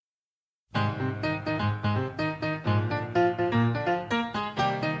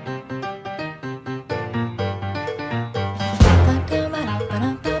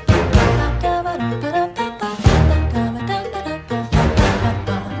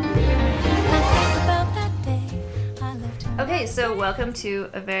so welcome to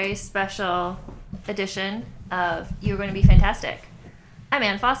a very special edition of You're Going to Be Fantastic. I'm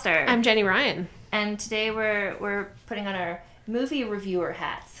Ann Foster. I'm Jenny Ryan. And today we're putting on our movie reviewer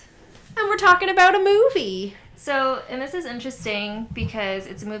hats. And we're talking about a movie. So, and this is interesting because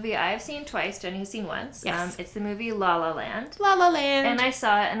it's a movie I've seen twice, Jenny has seen once. Yes. It's the movie La La Land. La La Land. And I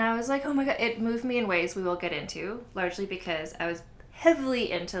saw it and I was like, oh my god, it moved me in ways we will get into, largely because I was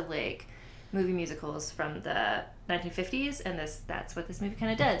heavily into like movie musicals from the 1950s, and that's what this movie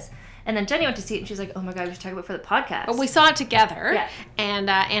kind of does. And then Jenny went to see it, and she's like, "Oh my god, we should talk about it for the podcast." Well, we saw it together, yeah. And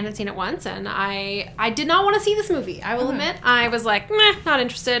Anne had seen it once, and I did not want to see this movie. I will admit, I was like, meh, not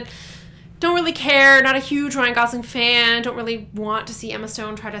interested. Don't really care. Not a huge Ryan Gosling fan. Don't really want to see Emma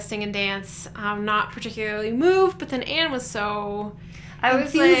Stone try to sing and dance. I'm not particularly moved, but then Anne was so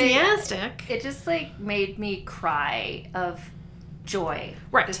enthusiastic. Like, it just like made me cry of joy.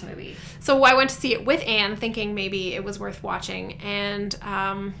 Right. This movie. So I went to see it with Anne, thinking maybe it was worth watching, and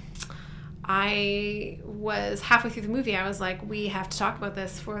I was halfway through the movie. I was like, we have to talk about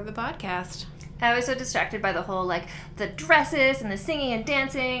this for the podcast. I was so distracted by the whole, like, the dresses and the singing and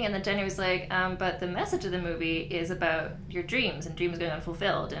dancing, and then Jenny was like, but the message of the movie is about your dreams and dreams going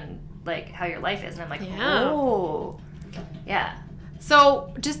unfulfilled and, like, how your life is. And I'm like, oh. Yeah.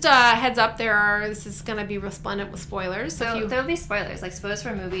 So, just heads up, this is going to be resplendent with spoilers. So there'll be spoilers, like spoilers for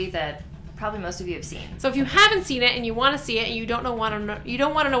a movie that probably most of you have seen. So if you haven't seen it and you want to see it and you don't want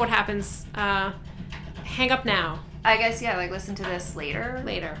to know what happens, hang up now. I guess, yeah, like listen to this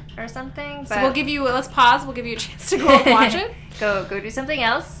later or something. But so let's pause. We'll give you a chance to go and watch it. Go do something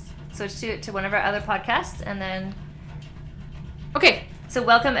else. Switch to one of our other podcasts, and then. Okay. So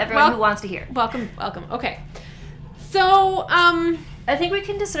welcome everyone who wants to hear. Welcome. Okay. So I think we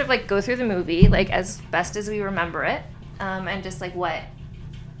can just sort of like go through the movie like as best as we remember it, and just like what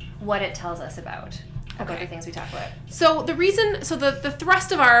it tells us about the things we talk about. So the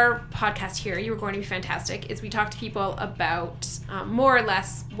thrust of our podcast here, You Were Going to Be Fantastic, is we talk to people about more or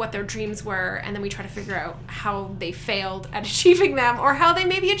less what their dreams were, and then we try to figure out how they failed at achieving them, or how they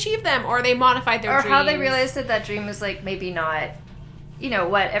maybe achieved them, or they modified their dreams. Or how they realized that dream was like maybe not,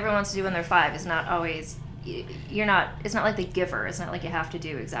 what everyone wants to do when they're 5 is not always, it's not like The Giver. It's not like you have to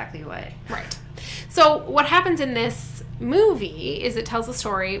do exactly what. Right. So what happens in this movie is it tells a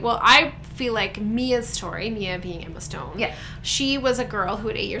story. Well, I feel like Mia's story, Mia being Emma Stone. Yeah. She was a girl who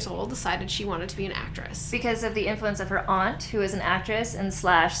at 8 years old decided she wanted to be an actress. Because of the influence of her aunt, who is an actress and /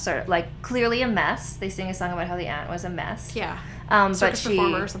 sort of like clearly a mess. They sing a song about how the aunt was a mess. Yeah. Circus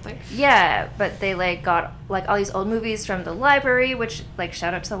performer or something. Yeah, but they like got like all these old movies from the library, which like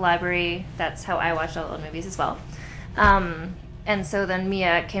shout out to the library. That's how I watched all the old movies as well. And so then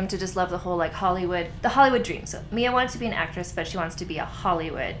Mia came to just love the whole like the Hollywood dream. So Mia wanted to be an actress, but she wants to be a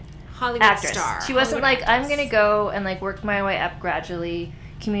Hollywood actress. Star. She wasn't like, I'm going to go and like work my way up gradually,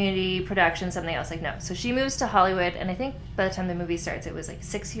 community, production, something else. Like, no. So she moves to Hollywood, and I think by the time the movie starts, it was like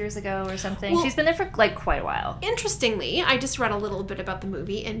 6 years ago or something. Well, she's been there for like quite a while. Interestingly, I just read a little bit about the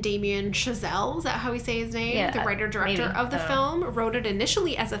movie, and Damien Chazelle, is that how we say his name? Yeah, the writer-director of the film, wrote it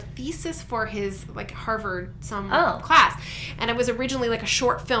initially as a thesis for his like Harvard class. And it was originally like a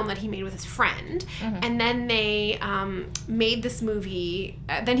short film that he made with his friend. Mm-hmm. And then they made this movie.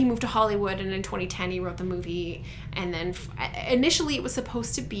 Then he moved to Hollywood, and in 2010 he wrote the movie. And then initially it was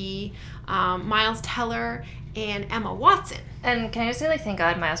supposed to be Miles Teller and Emma Watson. And can I just say, like, thank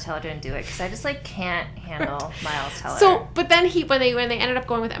God Miles Teller didn't do it, because I just, like, can't handle Miles Teller. So, but then when they ended up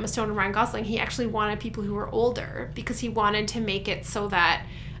going with Emma Stone and Ryan Gosling, he actually wanted people who were older, because he wanted to make it so that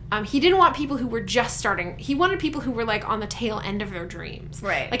he didn't want people who were just starting. He wanted people who were, like, on the tail end of their dreams.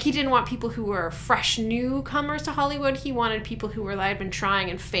 Right. Like, he didn't want people who were fresh newcomers to Hollywood. He wanted people who were, like, had been trying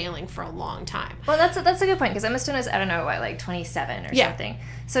and failing for a long time. Well, that's a good point, because Emma Stone is, I don't know, like 27 or something.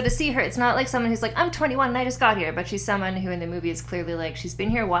 So to see her, it's not like someone who's like, I'm 21 and I just got here, but she's someone who in the movie is clearly, like, she's been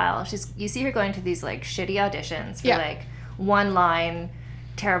here a while. You see her going to these, like, shitty auditions for, like, one-line,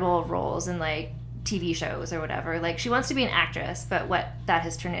 terrible roles and, like, TV shows or whatever. Like, she wants to be an actress, but what that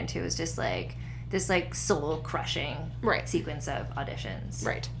has turned into is just like this like soul crushing sequence of auditions.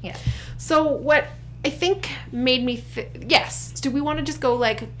 Right. Yeah. So what I think made me yes. Do we want to just go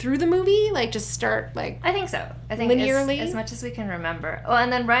like through the movie? Like just start like I think so. I think linearly as much as we can remember. Oh,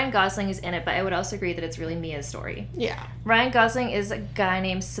 and then Ryan Gosling is in it, but I would also agree that it's really Mia's story. Yeah. Ryan Gosling is a guy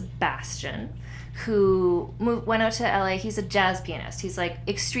named Sebastian who went out to LA. He's a jazz pianist. He's like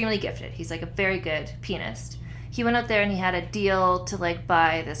extremely gifted. He's like a very good pianist. He went out there and he had a deal to like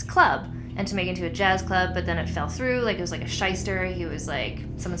buy this club and to make it into a jazz club, but then it fell through. Like it was like a shyster. He was like,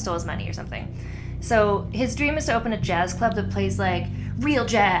 someone stole his money or something. So his dream is to open a jazz club that plays like real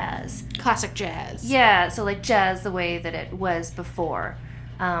jazz. Classic jazz. Yeah, so, like, jazz the way that it was before.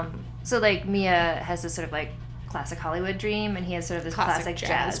 So, like, Mia has this sort of, like, classic Hollywood dream, and he has sort of this classic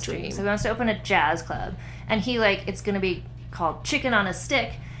jazz dream. So he wants to open a jazz club, and he, like, it's going to be called Chicken on a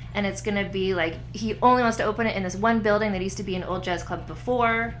Stick, and it's going to be, like, he only wants to open it in this one building that used to be an old jazz club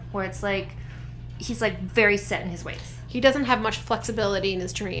before, where it's, like, he's, like, very set in his ways. He doesn't have much flexibility in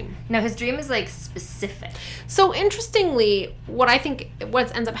his dream. No, his dream is, like, specific. So, interestingly, what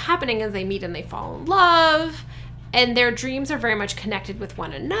ends up happening is they meet and they fall in love, and their dreams are very much connected with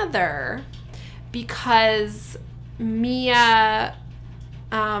one another, because Mia,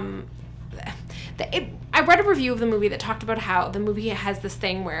 I read a review of the movie that talked about how the movie has this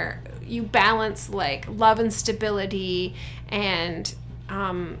thing where you balance, like, love and stability and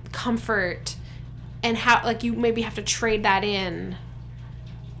comfort, and how, like, you maybe have to trade that in.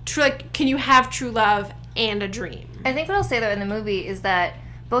 Like, can you have true love and a dream? I think what I'll say, though, in the movie is that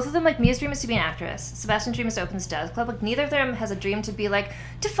both of them, like, Mia's dream is to be an actress. Sebastian's dream is to open this jazz club. Like, neither of them has a dream to be, like,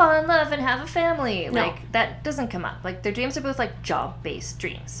 to fall in love and have a family. No. Like, that doesn't come up. Like, their dreams are both, like, job-based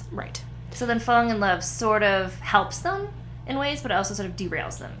dreams. Right. So then falling in love sort of helps them in ways, but it also sort of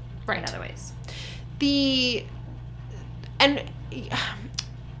derails them in other ways.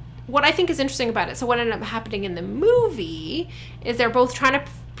 What I think is interesting about it, so what ended up happening in the movie is they're both trying to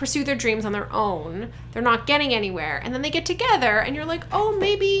pursue their dreams on their own. They're not getting anywhere. And then they get together, and you're like, oh,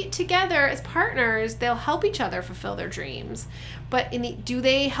 maybe together as partners, they'll help each other fulfill their dreams. But do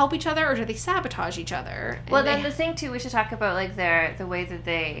they help each other, or do they sabotage each other? Well, then the thing, too, we should talk about, like, the way that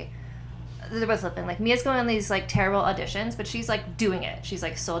they're both living. Like, Mia's going on these, like, terrible auditions, but she's, like, doing it. She's,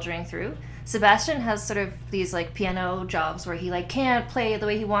 like, soldiering through. Sebastian has sort of these, like, piano jobs where he, like, can't play the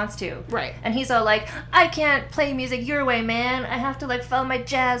way he wants to. Right. And he's all like, I can't play music your way, man. I have to, like, follow my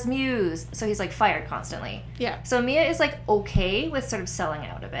jazz muse. So he's, like, fired constantly. Yeah. So Mia is, like, okay with sort of selling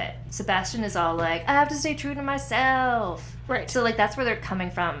out a bit. Sebastian is all like, I have to stay true to myself. Right. So, like, that's where they're coming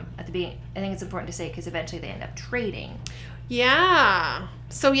from at the beginning. I think it's important to say because eventually they end up trading. Yeah.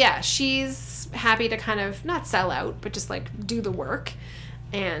 So, yeah, she's happy to kind of not sell out, but just, like, do the work.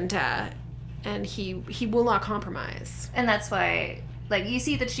 And he will not compromise. And that's why, like, you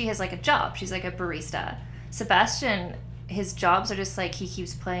see that she has, like, a job. She's, like, a barista. Sebastian, his jobs are just, like, he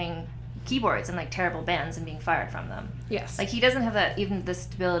keeps playing keyboards in, like, terrible bands and being fired from them. Yes. Like, he doesn't have even the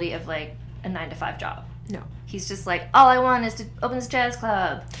stability of, like, a 9-to-5 job. No. He's just like, all I want is to open this jazz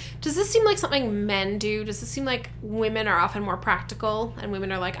club. Does this seem like something men do? Does this seem like women are often more practical and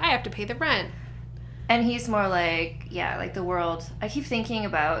women are like, I have to pay the rent? And he's more like, yeah, like the world. I keep thinking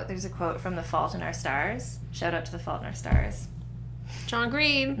about, there's a quote from The Fault in Our Stars. Shout out to The Fault in Our Stars. John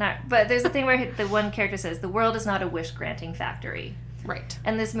Green. But there's a thing where the one character says, the world is not a wish-granting factory. Right.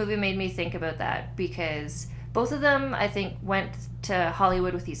 And this movie made me think about that because both of them, I think, went to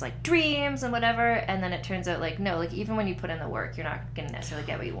Hollywood with these, like, dreams and whatever, and then it turns out, like, no, like, even when you put in the work, you're not going to necessarily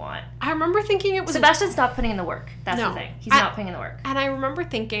get what you want. I remember thinking it was... Sebastian's not putting in the work. That's the thing. He's not putting in the work. And I remember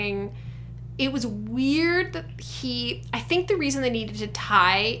thinking it was weird that I think the reason they needed to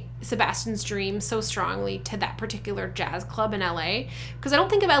tie Sebastian's dream so strongly to that particular jazz club in LA, because I don't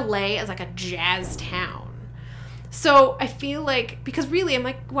think of LA as, like, a jazz town. So I feel like, because really I'm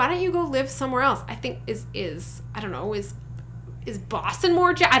like, why don't you go live somewhere else? I think is I don't know, is Boston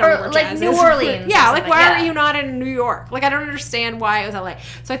more jazz? I don't know where like jazz New is. Orleans. Yeah, like why are you not in New York? Like I don't understand why it was LA.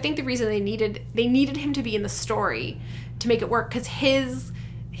 So I think the reason they needed him to be in the story to make it work, because his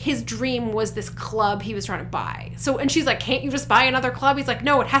dream was this club he was trying to buy. So, and she's like, can't you just buy another club? He's like,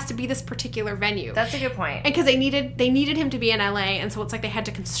 no, it has to be this particular venue. That's a good point. And because they needed him to be in LA, and so it's like they had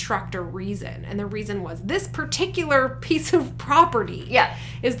to construct a reason. And the reason was this particular piece of property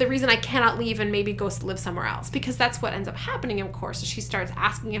is the reason I cannot leave and maybe go live somewhere else. Because that's what ends up happening, of course, is she starts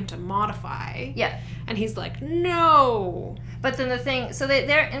asking him to modify. Yeah. And he's like, no. But then the thing, so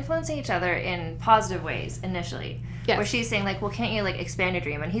they're influencing each other in positive ways initially. Yes. Where she's saying, like, well, can't you, like, expand your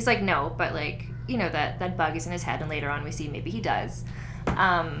dream? And he's like, no, but, like, you know, that bug is in his head, and later on we see maybe he does.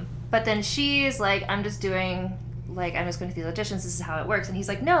 But then she's like, I'm just going to these auditions, this is how it works. And he's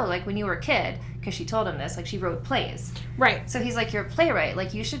like, no, like, when you were a kid, because she told him this, like, she wrote plays. Right. So he's like, you're a playwright.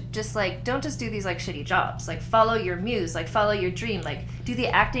 Like, you should just, like, don't just do these, like, shitty jobs. Like, follow your muse. Like, follow your dream. Like, do the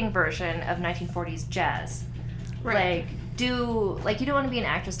acting version of 1940s jazz. Right. You don't want to be an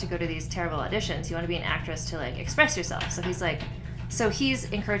actress to go to these terrible auditions. You want to be an actress to, like, express yourself. So he's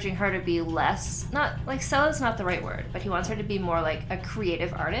encouraging her to be less, not, like, sell is not the right word, but he wants her to be more, like, a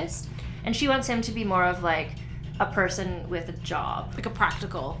creative artist. And she wants him to be more of, like, a person with a job. Like a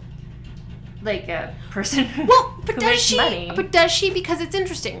practical. Like a person well, but who does makes she? money. But does she? Because it's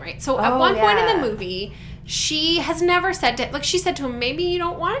interesting, right? So at one point in the movie, she has never said to, like, she said to him, maybe you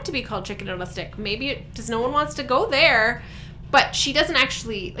don't want it to be called Chicken on a Stick. Maybe because no one wants to go there. But she doesn't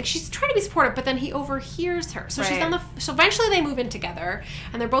actually, like, she's trying to be supportive, but then he overhears her. So she's so eventually they move in together,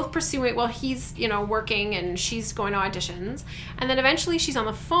 and they're both pursuing, well, he's, working, and she's going to auditions. And then eventually she's on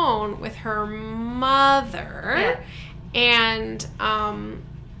the phone with her mother, and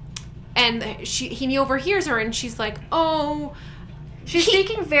he overhears her, and she's like, oh... She's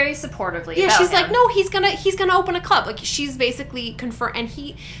speaking very supportively. Yeah, about she's him. like, no, he's gonna open a club. Like, she's basically confirmed,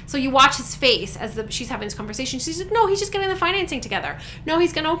 and so you watch his face as she's having this conversation. She's like, no, he's just getting the financing together. No,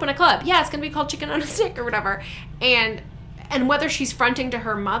 he's gonna open a club. Yeah, it's gonna be called Chicken on a Stick or whatever. And whether she's fronting to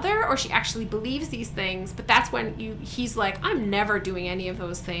her mother or she actually believes these things, but that's when he's like, I'm never doing any of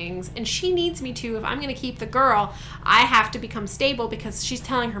those things, and she needs me to. If I'm gonna keep the girl, I have to become stable because she's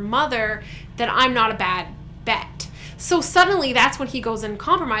telling her mother that I'm not a bad bet. So suddenly that's when he goes and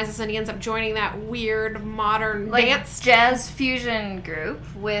compromises, and he ends up joining that weird modern dance jazz fusion group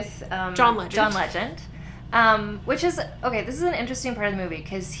with John Legend. Which is, okay, this is an interesting part of the movie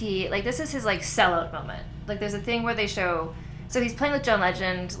because this is his sellout moment. Like, there's a thing where they show, so he's playing with John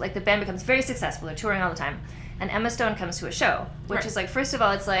Legend, like the band becomes very successful, they're touring all the time, and Emma Stone comes to a show, which is first of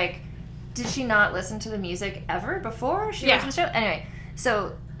all, it's like, did she not listen to the music ever before she went to the show? Anyway,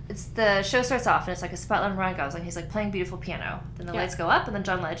 so the show starts off, and it's like a spotlight on Ryan Gosling. He's playing beautiful piano. Then the lights go up, and then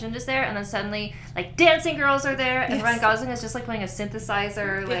John Legend is there, and then suddenly dancing girls are there, and Ryan Gosling is just playing a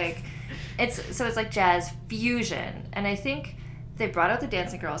synthesizer. It's like jazz fusion, and I think they brought out the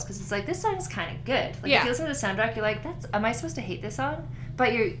dancing girls because it's this song is kind of good. If you listen to the soundtrack, you're like, am I supposed to hate this song? But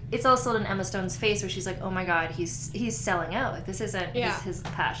it's also in Emma Stone's face where she's like, oh my god, he's selling out. This isn't his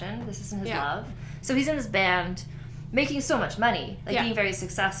passion. This isn't his love. So he's in this band, making so much money, being very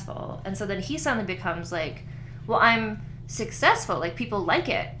successful. And so then he suddenly becomes well, I'm successful, people like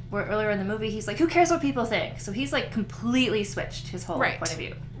it. Where earlier in the movie, he's like, who cares what people think? So he's completely switched his whole point of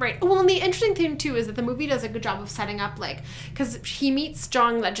view. Right. Well, and the interesting thing, too, is that the movie does a good job of setting up, because he meets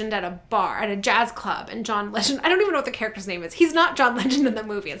John Legend at a bar, at a jazz club, and John Legend, I don't even know what the character's name is. He's not John Legend in the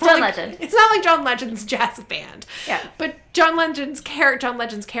movie. It's John Legend. It's not like John Legend's jazz band. Yeah. But John Legend's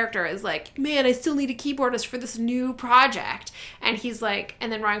character is like, man, I still need a keyboardist for this new project. And he's like,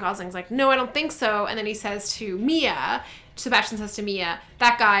 and then Ryan Gosling's like, no, I don't think so. And then he says to Mia, Sebastian says to Mia,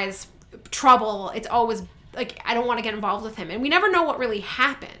 that guy's trouble. It's always I don't want to get involved with him. And we never know what really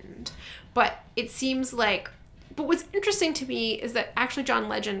happened, but it seems but what's interesting to me is that actually John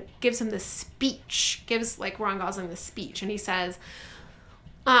Legend gives him this speech, gives Ryan Gosling this speech, and he says,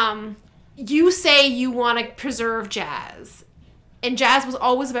 you say you want to preserve jazz, and jazz was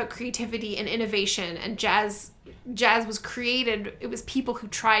always about creativity and innovation, and jazz was created, it was people who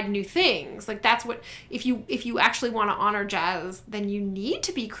tried new things. That's what, if you actually want to honor jazz, then you need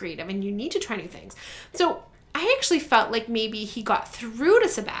to be creative and you need to try new things. So I actually felt maybe he got through to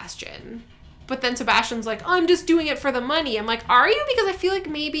Sebastian, but then Sebastian's like, I'm just doing it for the money. I'm like, are you? Because I feel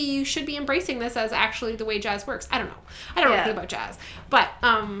maybe you should be embracing this as actually the way jazz works. I don't know. I don't know anything about jazz, but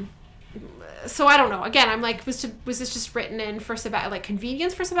so I don't know. Again, I'm was this just written in for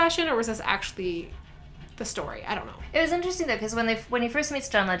convenience for Sebastian, or was this actually the story? I don't know. It was interesting though, because when he first meets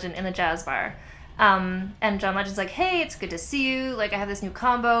John Legend in the jazz bar, and John Legend's like, hey, it's good to see you. I have this new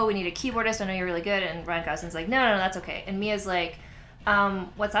combo. We need a keyboardist. I know you're really good. And Ryan Gosling's like, no, that's okay. And Mia's like,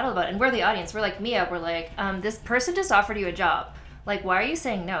 what's that all about? And we're the audience. We're like, Mia, we're like, this person just offered you a job. Why are you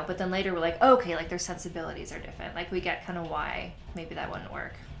saying no? But then later we're like, oh, okay, their sensibilities are different. We get kind of why maybe that wouldn't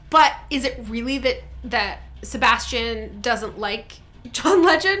work. But is it really that Sebastian doesn't like John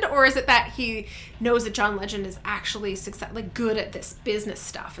Legend, or is it that he knows that John Legend is actually good at this business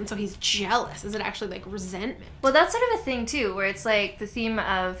stuff, and so he's jealous? Is it actually resentment? Well, that's sort of a thing too, where it's the theme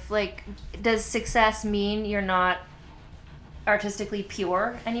of does success mean you're not artistically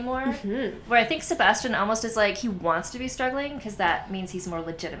pure anymore? Mm-hmm. Where I think Sebastian almost is he wants to be struggling because that means he's more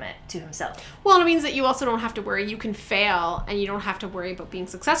legitimate to himself. Well, it means that you also don't have to worry. You can fail, and you don't have to worry about being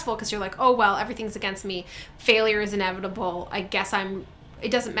successful because you're like, oh, well, everything's against me. Failure is inevitable. I guess it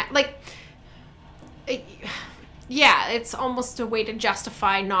doesn't matter. Yeah, it's almost a way to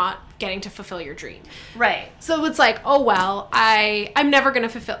justify not getting to fulfill your dream. Right. So it's oh, well, I'm never going to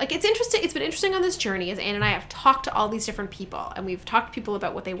fulfill. It's interesting. It's been interesting on this journey as Anne and I have talked to all these different people, and we've talked to people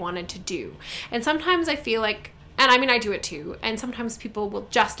about what they wanted to do. And sometimes I feel and I do it too, and sometimes people will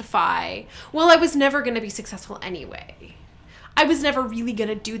justify, well, I was never going to be successful anyway. I was never really going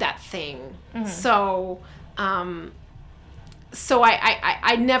to do that thing. Mm-hmm. So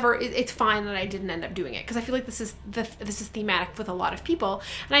I never, it's fine that I didn't end up doing it, because I feel this is thematic with a lot of people,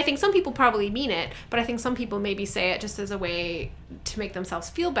 and I think some people probably mean it, but I think some people maybe say it just as a way to make themselves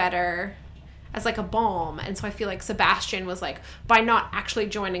feel better, as like a balm. And so I feel like Sebastian was like, by not actually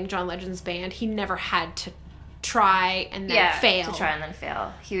joining John Legend's band, he never had to try and then fail. To try and then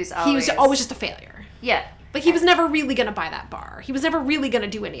fail. He was always just a failure. Yeah. But he was never really going to buy that bar. He was never really going to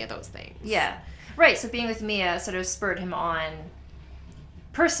do any of those things. Yeah. Right. So being with Mia sort of spurred him on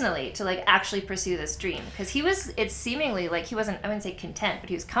personally to like actually pursue this dream, because it's seemingly like he wasn't, I wouldn't say content, but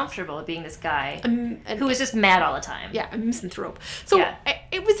he was comfortable with being this guy who was just mad all the time. Yeah, a misanthrope. So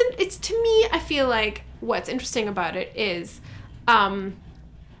it's to me, I feel like what's interesting about it is I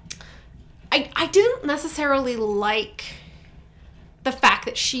didn't necessarily like the fact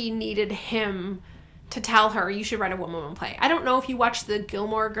that she needed him to tell her, you should write a one-woman play. I don't know if you watched the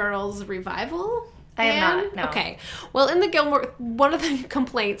Gilmore Girls revival. I have not, no. Okay. Well, in the Gilmore, one of the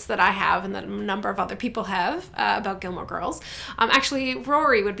complaints that I have, and that a number of other people have about Gilmore Girls, actually,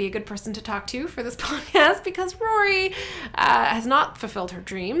 Rory would be a good person to talk to for this podcast, because Rory has not fulfilled her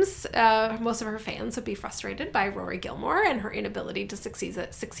dreams. Most of her fans would be frustrated by Rory Gilmore and her inability to succeed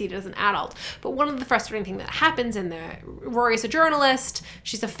as an adult. But one of the frustrating things that happens Rory's a journalist.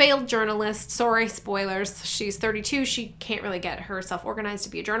 She's a failed journalist. Sorry, spoilers. She's 32. She can't really get herself organized to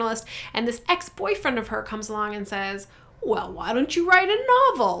be a journalist. And this ex-boyfriend of her comes along and says, well, why don't you write a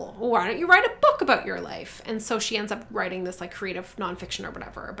novel? Why don't you write a book about your life? And so she ends up writing this like creative nonfiction or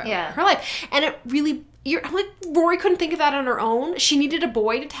whatever about her life. And it really, I'm like, Rory couldn't think of that on her own. She needed a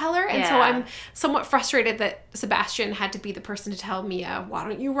boy to tell her. And so I'm somewhat frustrated that Sebastian had to be the person to tell Mia, why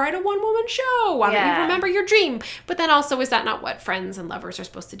don't you write a one-woman show? Why don't you remember your dream? But then also, is that not what friends and lovers are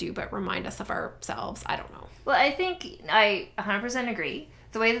supposed to do, but remind us of ourselves? I don't know. Well, I think I 100% agree.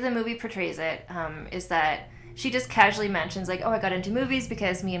 The way that the movie portrays it is that she just casually mentions, like, oh, I got into movies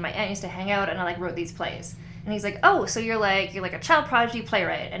because me and my aunt used to hang out and I, like, wrote these plays. And he's like, oh, so you're like a child prodigy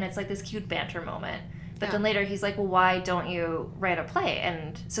playwright. And it's, like, this cute banter moment. But then later he's like, well, why don't you write a play?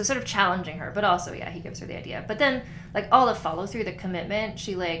 And so sort of challenging her. But also, he gives her the idea. But then, like, all the follow-through, the commitment,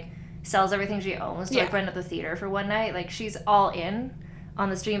 she, like, sells everything she owns to, like, rent at the theater for one night. Like, she's all in on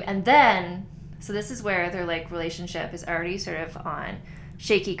this dream. And then, so this is where their, like, relationship is already sort of on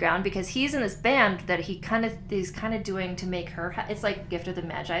shaky ground, because he's in this band that he's kind of doing to make her it's like Gift of the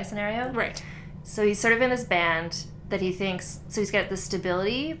Magi scenario, right? So he's sort of in this band that he thinks, so he's got this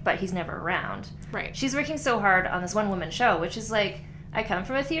stability, but he's never around, right? She's working so hard on this one woman show, which is like, I come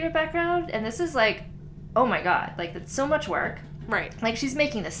from a theater background, and this is like, oh my god, like, that's so much work, right? Like, she's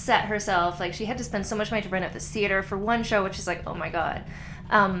making the set herself, like, she had to spend so much money to rent out this theater for one show, which is like, oh my god,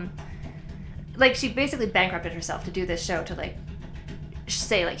 like, she basically bankrupted herself to do this show, to like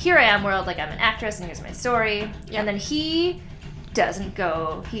say, like, here I am, world, like, I'm an actress and here's my story. And then he doesn't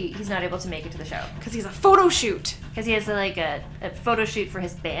go, he's not able to make it to the show because he's a photo shoot, because he has like a photo shoot for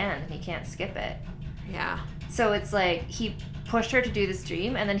his band and he can't skip it. So it's like he pushed her to do this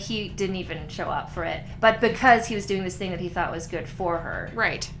dream and then he didn't even show up for it, but because he was doing this thing that he thought was good for her.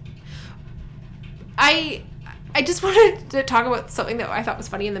 Right. I just wanted to talk about something that I thought was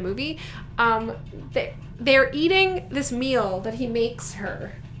funny in the movie. They're eating this meal that he makes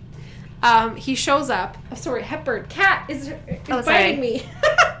her. He shows up. Oh, sorry, Hepburn. Cat is biting me.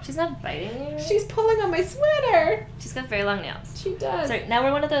 She's not biting you. She's pulling on my sweater. She's got very long nails. She does. Sorry, now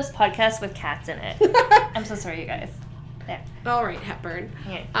we're one of those podcasts with cats in it. I'm so sorry, you guys. There. All right, Hepburn.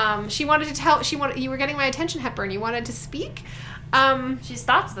 Yeah. She wanted to tell. You were getting my attention, Hepburn. You wanted to speak. She's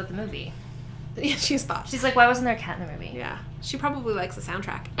thoughts about the movie. Yeah, she's thought. She's like, why wasn't there a cat in the movie? Yeah. She probably likes the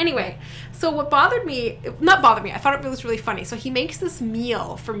soundtrack. Anyway, so what bothered me, not bothered me, I thought it was really funny. So he makes this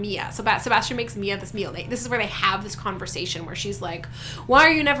meal for Mia. So Sebastian makes Mia this meal. This is where they have this conversation where she's like, why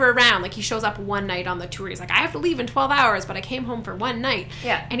are you never around? Like, he shows up one night on the tour. He's like, I have to leave in 12 hours, but I came home for one night.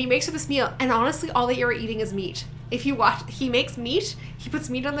 Yeah. And he makes her this meal. And honestly, all that you're eating is meat. If you watch, he makes meat, he puts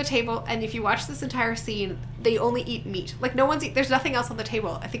meat on the table, and if you watch this entire scene, they only eat meat. Like, there's nothing else on the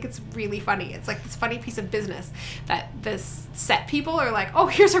table. I think it's really funny. It's like this funny piece of business that this set people are like, oh,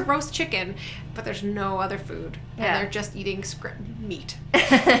 here's a roast chicken, but there's no other food. And they're just eating meat.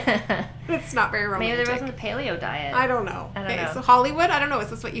 It's not very romantic. Maybe there wasn't a paleo diet. I don't know. I don't know. So Hollywood, I don't know, is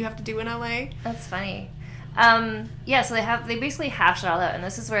this what you have to do in LA? That's funny. So they basically hash it all out, and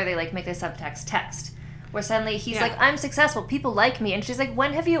this is where they, like, make the subtext text. Where suddenly he's like, I'm successful, people like me. And she's like,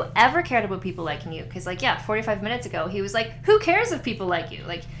 when have you ever cared about people liking you? Because, like, 45 minutes ago, he was like, who cares if people like you?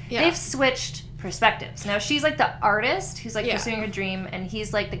 Like, they've switched perspectives. Now she's, like, the artist who's, like, pursuing her dream, and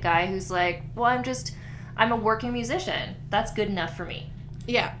he's, like, the guy who's like, well, I'm a working musician. That's good enough for me.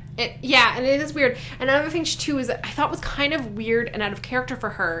 Yeah. And it is weird. Another thing, too, is that I thought was kind of weird and out of character for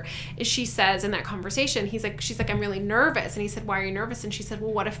her is she says in that conversation, she's like, I'm really nervous. And he said, why are you nervous? And she said,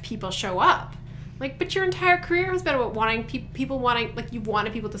 well, what if people show up? Like, but your entire career has been about wanting people wanting, like, you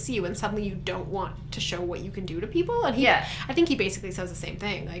wanted people to see you, and suddenly you don't want to show what you can do to people. And I think he basically says the same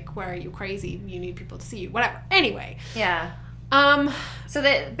thing. Like, why are you crazy? You need people to see you. Whatever. Anyway. Yeah. So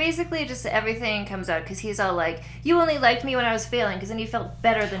that basically just everything comes out because he's all like, you only liked me when I was failing because then you felt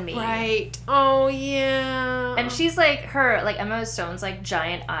better than me. Right. Oh, yeah. And she's like Emma Stone's like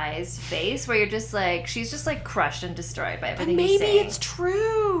giant eyes face where you're just like, she's just like crushed and destroyed by everything he's saying. Maybe it's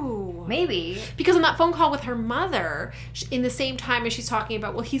true. Maybe. Because on that phone call with her mother, in the same time as she's talking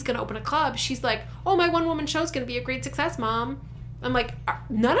about, well, he's going to open a club, she's like, oh, my one-woman show's going to be a great success, Mom. I'm like,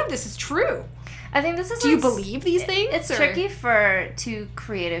 none of this is true. I think this is... Do you believe these things? It's tricky for two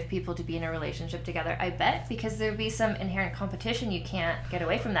creative people to be in a relationship together, I bet, because there'd be some inherent competition. You can't get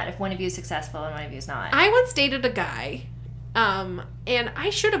away from that if one of you is successful and one of you is not. I once dated a guy, and I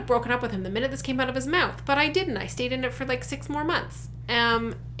should have broken up with him the minute this came out of his mouth, but I didn't. I stayed in it for like 6 more months,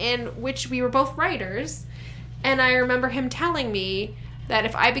 in which we were both writers, and I remember him telling me that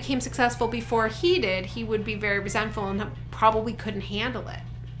if I became successful before he did, he would be very resentful and probably couldn't handle it.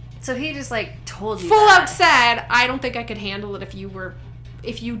 So he just, like, told you Full out said, I don't think I could handle it if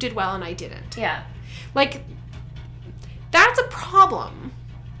you did well and I didn't. Yeah. Like, that's a problem.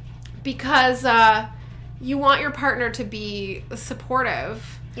 Because, you want your partner to be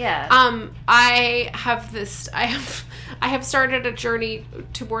supportive. Yeah. I have started a journey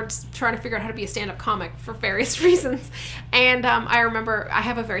towards trying to figure out how to be a stand-up comic for various reasons. And I remember I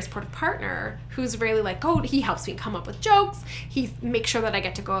have a very supportive partner who's really like, oh, he helps me come up with jokes. He makes sure that I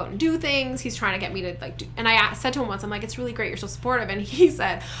get to go out and do things. He's trying to get me to like do, and I said to him once, I'm like, it's really great, you're so supportive. And he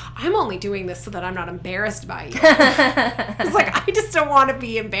said, I'm only doing this so that I'm not embarrassed by you. It's like, I just don't want to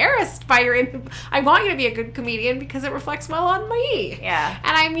be embarrassed by I want you to be a good comedian because it reflects well on me. Yeah.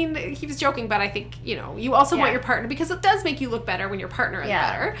 And I mean, he was joking, but I think, you also want your partner, because it does make you look better when your partner is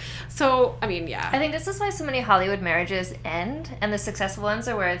better. So, I mean, yeah. I think this is why so many Hollywood marriages end, and the successful ones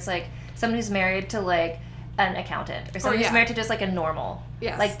are where it's like someone who's married to like an accountant or someone who's married to just like a normal.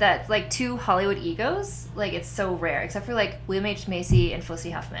 Yes. Like that's like two Hollywood egos. Like it's so rare, except for like William H. Macy and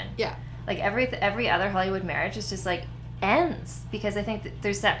Felicity Huffman. Yeah. Like every other Hollywood marriage is just like ends because I think that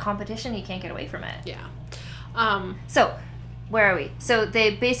there's that competition, you can't get away from it. Yeah. So where are we? So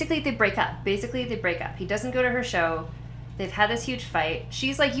they break up. He doesn't go to her show. They've had this huge fight.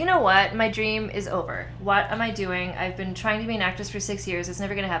 She's like, you know what? My dream is over. What am I doing? I've been trying to be an actress for 6 years. It's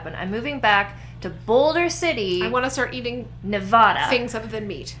never going to happen. I'm moving back to Boulder City. I want to start eating Nevada. Things other than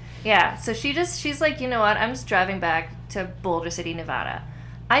meat. Yeah. So she's like, you know what? I'm just driving back to Boulder City, Nevada.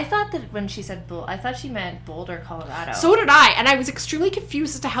 I thought that when she said I thought she meant Boulder, Colorado. So did I. And I was extremely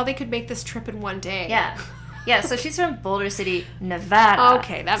confused as to how they could make this trip in one day. Yeah. Yeah, so she's from Boulder City, Nevada.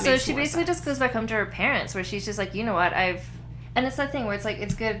 Okay, that makes sense. So she more basically sense. just goes back home to her parents, where she's just like, you know what, and it's that thing where it's like,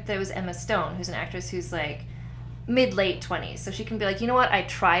 it's good that it was Emma Stone, who's an actress who's like mid-late 20s, so she can be like, you know what, I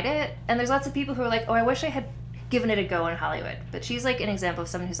tried it, and there's lots of people who are like, oh, I wish I had given it a go in Hollywood, but she's like an example of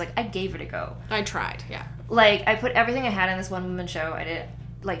someone who's like, I gave it a go. I tried, yeah. Like, I put everything I had in this one-woman show, I did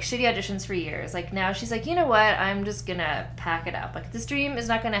like shitty auditions for years. Like now she's like, you know what, I'm just gonna pack it up. Like this dream is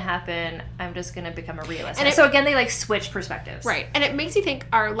not gonna happen. I'm just gonna become a realist. And so again, they like switch perspectives. Right. And it makes you think,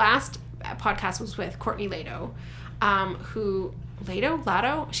 our last podcast was with Courtney Lado, who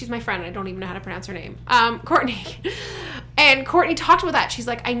Lado? She's my friend. I don't even know how to pronounce her name. Courtney. And Courtney talked about that. She's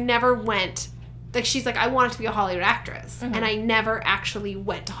like, I never went, like she's like, I wanted to be a Hollywood actress, and I never actually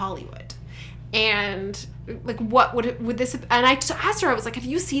went to Hollywood. And like, what would this have, and I just asked her, I was like, have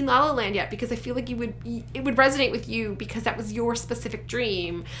you seen La La Land yet? Because I feel like it would resonate with you because that was your specific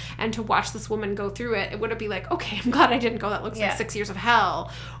dream, and to watch this woman go through it, it would be like, okay, I'm glad I didn't go, that looks like 6 years of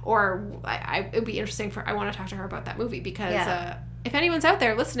hell. Or it'd be interesting I want to talk to her about that movie, because if anyone's out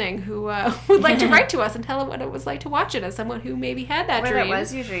there listening who would like to write to us and tell them what it was like to watch it as someone who maybe had that dream. That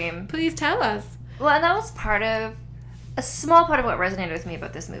was your dream. Please tell us. Well, and that was a small part of what resonated with me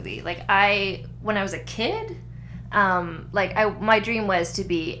about this movie. Like when I was a kid, my dream was to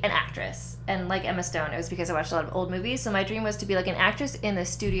be an actress. And like Emma Stone, it was because I watched a lot of old movies. So my dream was to be like an actress in the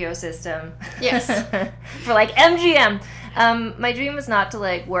studio system. Yes. For like MGM. My dream was not to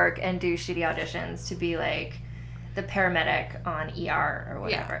like work and do shitty auditions, to be like the paramedic on ER or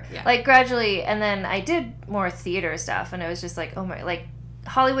whatever. Yeah. Like gradually, and then I did more theater stuff, and I was just like, oh my, like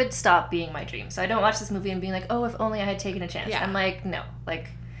Hollywood stopped being my dream. So I don't watch this movie and being like, oh, if only I had taken a chance. Yeah. I'm like, no. Like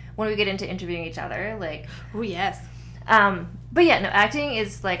when we get into interviewing each other, like, oh yes. But yeah, no, acting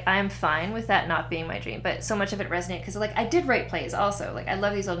is, like, I'm fine with that not being my dream, but so much of it resonated, because, like, I did write plays also. Like, I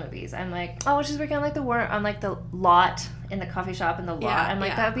love these old movies. I'm like, oh, she's working on, like, the lot in the coffee shop in the lot. I'm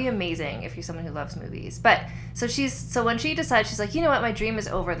like, that would be amazing if you're someone who loves movies. But, so when she decides, she's like, you know what, my dream is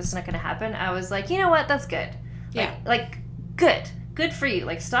over, this is not going to happen, I was like, you know what, that's good. Yeah. Like, good. Good for you.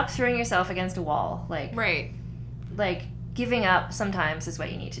 Like, stop throwing yourself against a wall. Like, right. Like, giving up sometimes is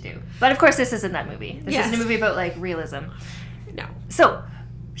what you need to do. But, of course, this isn't that movie. This isn't a movie about, like, realism. No. So,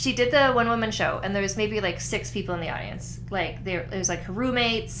 she did the one-woman show, and there was maybe, like, 6 people in the audience. Like, it was, like, her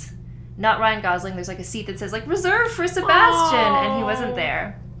roommates, not Ryan Gosling. There's, like, a seat that says, like, reserved for Sebastian, and he wasn't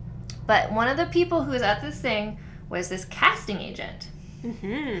there. But one of the people who was at this thing was this casting agent.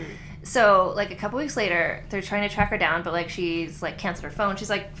 Mm-hmm. So, like, a couple weeks later, they're trying to track her down, but, like, she's, like, canceled her phone.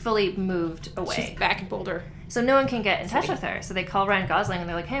 She's, like, fully moved away. She's back in Boulder. So no one can get in touch with her. So they call Ryan Gosling, and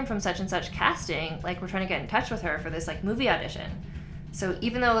they're like, hey, I'm from such and such casting. Like, we're trying to get in touch with her for this, like, movie audition. So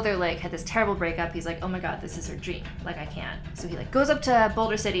even though they're, like, had this terrible breakup, he's like, oh, my God, this is her dream. Like, I can't. So he, like, goes up to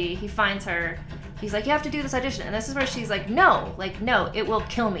Boulder City. He finds her. He's like, you have to do this audition. And this is where she's like, no, it will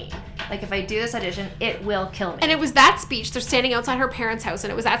kill me. Like, if I do this audition, it will kill me. And it was that speech. They're standing outside her parents' house,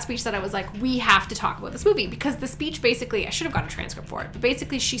 and it was that speech that I was like, we have to talk about this movie. Because the speech basically, I should have gotten a transcript for it, but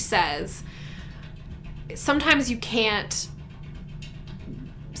basically she says, sometimes you can't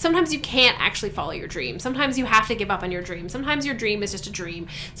actually follow your dream. Sometimes you have to give up on your dream. Sometimes your dream is just a dream.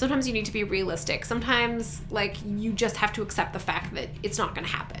 Sometimes you need to be realistic. Sometimes, like, you just have to accept the fact that it's not going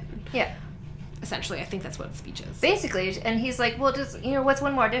to happen. Yeah. Essentially, I think that's what the speech is. Basically, and he's like, well, just, what's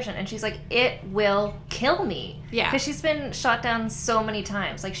one more audition? And she's like, it will kill me. Yeah. Because she's been shot down so many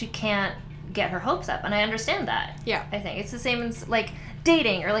times. Like, she can't get her hopes up, and I understand that. Yeah. I think it's the same as, like,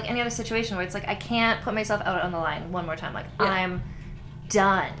 dating or, like, any other situation where it's like, I can't put myself out on the line one more time. Like, I'm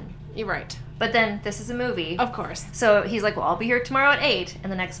done. You're right. But then this is a movie. Of course. So he's like, well, I'll be here tomorrow at 8.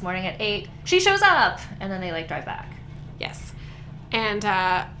 And the next morning at 8, she shows up. And then they, like, drive back. Yes. And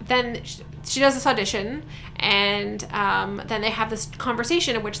then she does this audition, and then they have this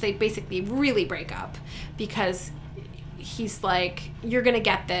conversation in which they basically really break up, because he's like, you're gonna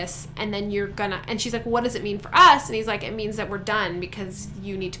get this, and then and she's like, what does it mean for us? And he's like, it means that we're done, because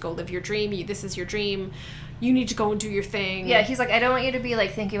you need to go live your dream. This is your dream. You need to go and do your thing. Yeah, he's like, I don't want you to be,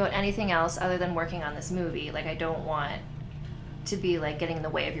 like, thinking about anything else other than working on this movie. Like, I don't want to be, like, getting in the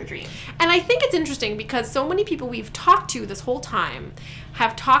way of your dream. And I think it's interesting because so many people we've talked to this whole time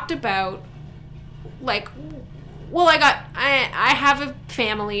have talked about, like, well, I have a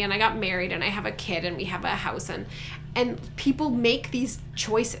family, and I got married, and I have a kid, and we have a house, and people make these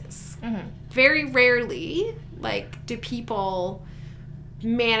choices. Mm-hmm. Very rarely, like, do people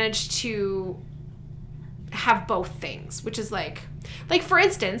manage to have both things, which is like for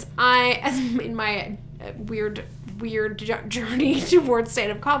instance, as in my weird journey towards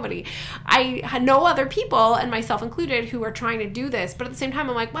stand-up comedy, I know other people, and myself included, who are trying to do this, but at the same time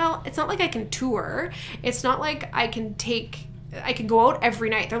I'm like, well, it's not like I can tour. It's not like I can go out every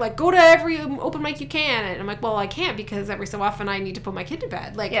night. They're like, go to every open mic you can. And I'm like, well, I can't, because every so often I need to put my kid to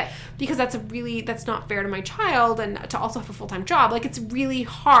bed. Like, yeah. Because that's not fair to my child, and to also have a full-time job. Like, it's really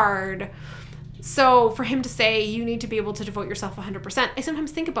hard. So for him to say, you need to be able to devote yourself 100%, I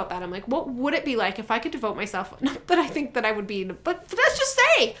sometimes think about that. I'm like, what would it be like if I could devote myself? Not that I think that I would be, but let's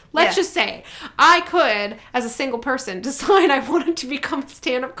just say, I could, as a single person, decide I wanted to become a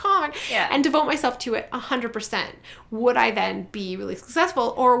stand-up comic and devote myself to it 100%. Would I then be really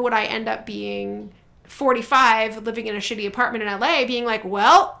successful, or would I end up being 45, living in a shitty apartment in LA, being like,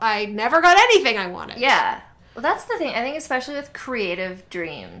 well, I never got anything I wanted? Yeah. Well, that's the thing. I think especially with creative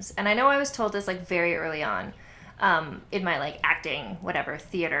dreams, and I know I was told this, like, very early on in my, like, acting, whatever,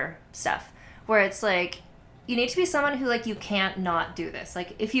 theater stuff, where it's like, you need to be someone who, like, you can't not do this.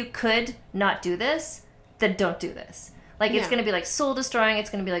 Like, if you could not do this, then don't do this. Like, it's going to be, like, soul-destroying. It's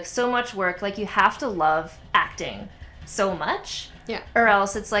going to be, like, so much work. Like, you have to love acting so much. Yeah. Or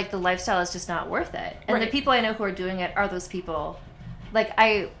else it's, like, the lifestyle is just not worth it. And the people I know who are doing it are those people.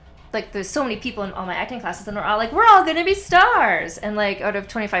 Like, there's so many people in all my acting classes, and we're all like, we're all going to be stars. And, like, out of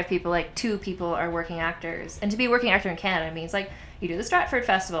 25 people, like, 2 people are working actors. And to be a working actor in Canada means, like, you do the Stratford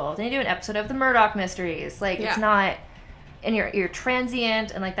Festival, then you do an episode of the Murdoch Mysteries. Like, it's not, and you're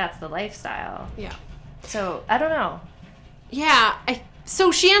transient, and, like, that's the lifestyle. Yeah. So, I don't know. Yeah. So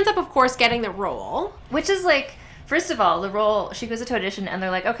she ends up, of course, getting the role. Which is, like, first of all, the role, she goes to audition, and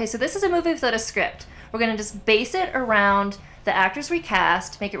they're like, okay, so this is a movie without a script. We're going to just base it around the actors we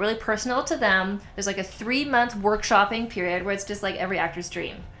cast, make it really personal to them. There's, like, a 3-month workshopping period where it's just, like, every actor's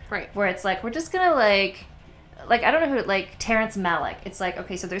dream. Right. Where it's like, we're just going to, like, like, I don't know who, like, Terrence Malick. It's like,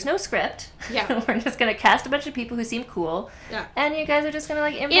 okay, so there's no script. Yeah. We're just going to cast a bunch of people who seem cool. Yeah. And you guys are just going to,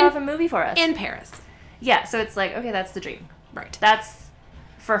 like, improv a movie for us. In Paris. Yeah, so it's like, okay, that's the dream. Right. That's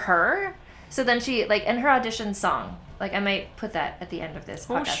for her. So then she, like, and her audition song, like, I might put that at the end of this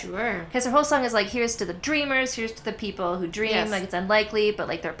podcast. Oh, sure. Because her whole song is like, here's to the dreamers, here's to the people who dream. Yes. Like, it's unlikely, but,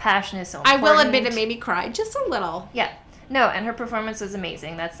 like, their passion is so important. I will admit it made me cry just a little. Yeah. No, and her performance was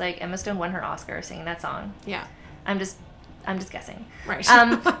amazing. That's, like, Emma Stone won her Oscar singing that song. Yeah. I'm just guessing. Right.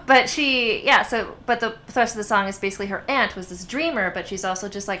 But but the thrust of the song is basically her aunt was this dreamer, but she's also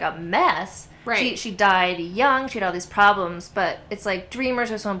just, like, a mess. Right. She died young, she had all these problems, but it's like dreamers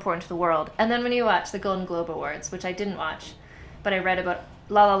are so important to the world. And then when you watch the Golden Globe Awards, which I didn't watch, but I read about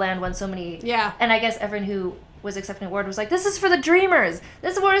La La Land won so many. Yeah. And I guess everyone who was accepting an award was like, this is for the dreamers.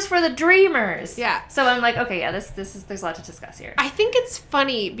 This award is for the dreamers. Yeah. So I'm like, okay, yeah, this is, there's a lot to discuss here. I think it's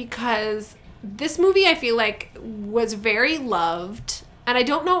funny because this movie, I feel like, was very loved. And I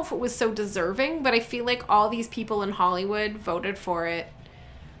don't know if it was so deserving, but I feel like all these people in Hollywood voted for it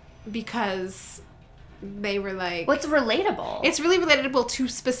because they were like... What's relatable? It's really relatable to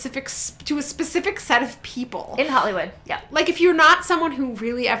a specific set of people. In Hollywood, yeah. Like, if you're not someone who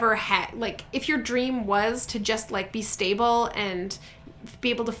really ever had... Like, if your dream was to just, like, be stable and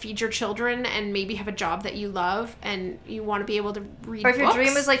be able to feed your children and maybe have a job that you love and you want to be able to read books. Or if your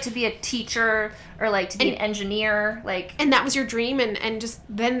dream is, like, to be a teacher or, like, to be an engineer, like... And that was your dream, and just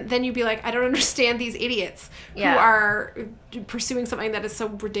then you'd be like, I don't understand these idiots who are pursuing something that is so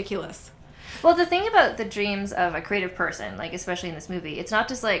ridiculous. Well, the thing about the dreams of a creative person, like, especially in this movie, it's not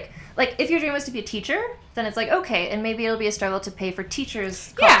just, like, if your dream was to be a teacher, then it's like, okay, and maybe it'll be a struggle to pay for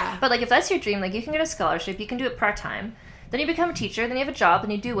teachers' costs. Yeah. But, like, if that's your dream, like, you can get a scholarship, you can do it part-time, then you become a teacher, then you have a job,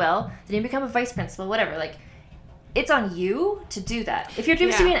 then you do well, then you become a vice principal, whatever. Like, it's on you to do that. If your dream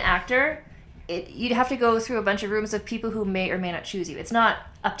is to be an actor, you'd have to go through a bunch of rooms of people who may or may not choose you. It's not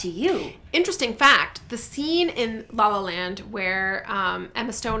up to you. Interesting fact, the scene in La La Land where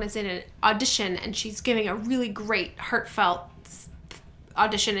Emma Stone is in an audition and she's giving a really great, heartfelt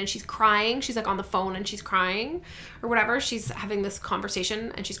audition and she's crying. She's like on the phone and she's crying or whatever. She's having this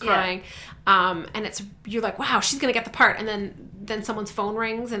conversation and she's crying. Yeah. And you're like, wow, she's going to get the part. And then someone's phone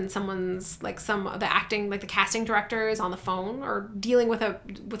rings and someone's like the casting director is on the phone or dealing with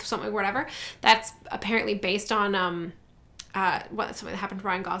something or whatever. That's apparently based on something that happened to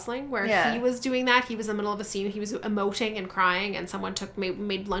Ryan Gosling where he was doing that. He was in the middle of a scene. He was emoting and crying and someone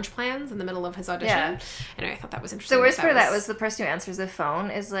made lunch plans in the middle of his audition. Yeah. And I thought that was interesting. The worst part of that was the person who answers the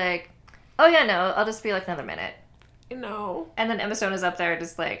phone is like, oh yeah, no, I'll just be like another minute. No. And then Emma Stone is up there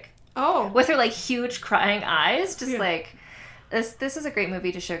just like, oh, with her like huge crying eyes, just like, this is a great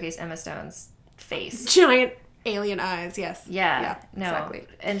movie to showcase Emma Stone's face. Giant alien eyes, yes. Yeah, no, exactly.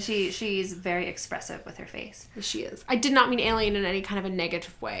 And she's very expressive with her face. She is. I did not mean alien in any kind of a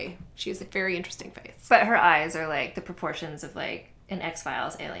negative way. She has a very interesting face. But her eyes are like the proportions of like an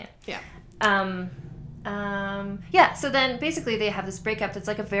X-Files alien. Yeah. So then basically they have this breakup that's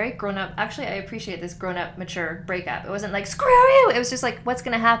like a very grown-up, actually I appreciate this grown-up, mature breakup. It wasn't like, screw you! It was just like, what's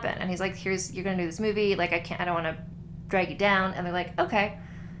gonna happen? And he's like, you're gonna do this movie, like I don't want to drag you down. And they're like, okay.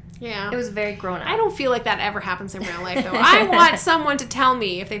 Yeah. It was very grown up. I don't feel like that ever happens in real life, though. I want someone to tell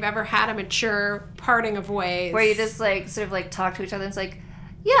me if they've ever had a mature parting of ways. Where you just, like, sort of, like, talk to each other and it's like,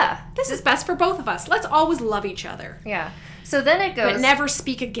 yeah. This is best for both of us. Let's always love each other. Yeah. So then it goes... But never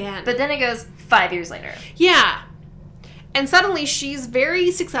speak again. But then it goes 5 years later. Yeah. And suddenly she's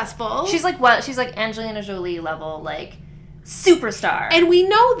very successful. She's like what? She's like Angelina Jolie level, like... superstar. And we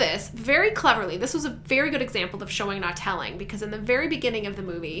know this very cleverly. This was a very good example of showing, not telling, because in the very beginning of the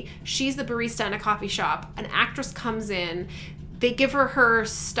movie, she's the barista in a coffee shop. An actress comes in. They give her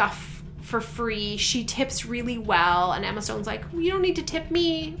stuff for free. She tips really well. And Emma Stone's like, well, you don't need to tip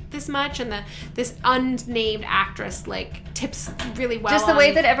me this much. And this unnamed actress, like, tips really well. Just the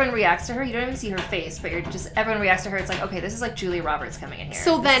way that everyone reacts to her. You don't even see her face, but everyone reacts to her. It's like, okay, this is like Julia Roberts coming in here.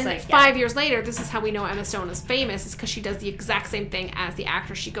 So then, like, 5 years later, this is how we know Emma Stone is famous, is because she does the exact same thing as the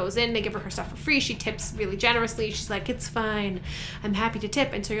actress. She goes in, they give her stuff for free, she tips really generously, she's like, it's fine, I'm happy to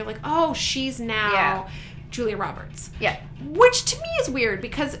tip. And so you're like, oh, she's now Julia Roberts. Yeah. Which to me is weird,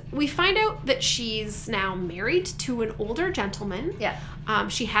 because we find out that she's now married to an older gentleman. Yeah.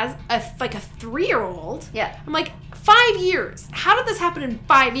 She has a 3-year-old. Yeah. I'm like, 5 years. How did this happen in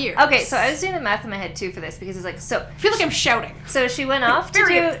 5 years? Okay, so I was doing the math in my head too for this, because it's like, so I feel like I'm shouting. So she went off to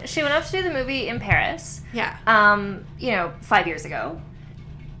do the movie in Paris. Yeah. 5 years ago.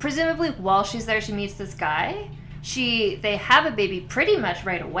 Presumably while she's there she meets this guy. They have a baby pretty much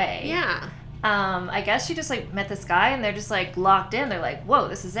right away. Yeah. I guess she just like met this guy and they're just like locked in. They're like, whoa,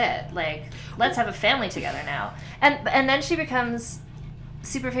 this is it. Like, let's have a family together now. And then she becomes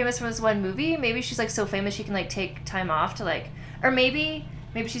super famous from this one movie. Maybe she's like so famous she can like take time off to like, or maybe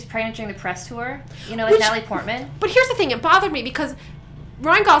she's pregnant during the press tour. You know, like Natalie Portman. But here's the thing, it bothered me because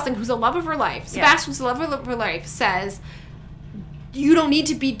Ryan Gosling, who's the love of her life, Sebastian's the love of her life, says, you don't need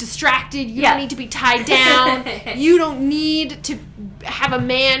to be distracted. You don't need to be tied down. You don't need to have a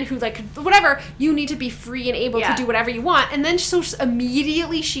man who, like, whatever. You need to be free and able to do whatever you want. And then so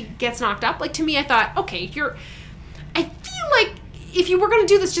immediately she gets knocked up. Like, to me, I thought, okay, I feel like if you were going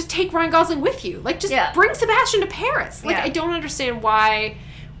to do this, just take Ryan Gosling with you. Like, just bring Sebastian to Paris. Like, I don't understand why.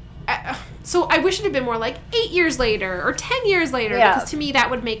 So I wish it had been more like 8 years later or 10 years later, because to me that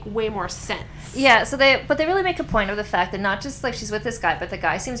would make way more sense. Yeah, so they really make a point of the fact that not just like she's with this guy, but the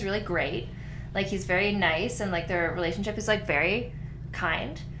guy seems really great. Like, he's very nice, and like their relationship is like very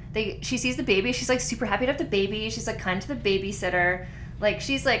kind. She sees the baby, she's like super happy to have the baby. She's like kind to the babysitter. Like,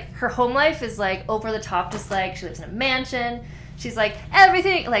 she's like, her home life is like over the top, just like she lives in a mansion. She's like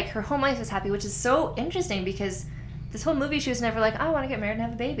everything, like her home life is happy, which is so interesting because this whole movie, she was never like, I want to get married and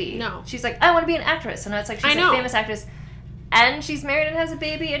have a baby. No. She's like, I want to be an actress. So now it's like she's a famous actress. And she's married and has a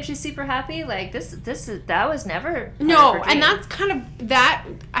baby and she's super happy. Like, that was never No, and that's kind of,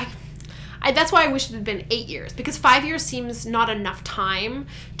 that's why I wish it had been 8 years. Because 5 years seems not enough time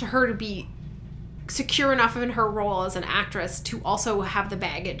to her to be secure enough in her role as an actress to also have the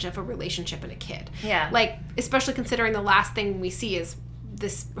baggage of a relationship and a kid. Yeah. Like, especially considering the last thing we see is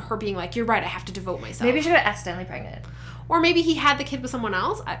her being like, you're right, I have to devote myself. Maybe she got accidentally pregnant. Or maybe he had the kid with someone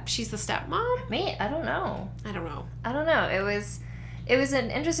else. She's the stepmom. Me? I don't know. I don't know. It was an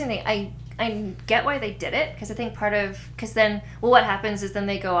interesting thing. I get why they did it, because I think because then, well, what happens is then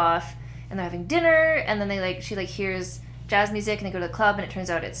they go off and they're having dinner, and then she hears jazz music, and they go to the club, and it turns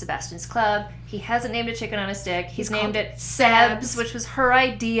out it's Sebastian's club. He hasn't named a chicken on a stick. He's named it Sebs, which was her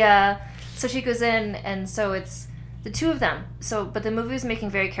idea. So she goes in, and so it's the two of them. So, but the movie was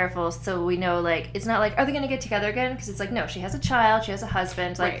making very careful, so we know, like, it's not like, are they going to get together again? Because it's like, no, she has a child, she has a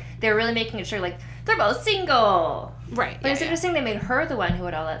husband. Like, they're really making it sure, like, they're both single. Right. But it's interesting they made her the one who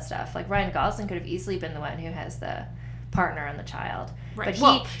had all that stuff. Like, Ryan Gosling could have easily been the one who has the partner and the child. Right.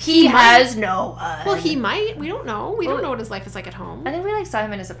 But he has no one. Well, he might. We don't know. We don't know what his life is like at home. I think we, saw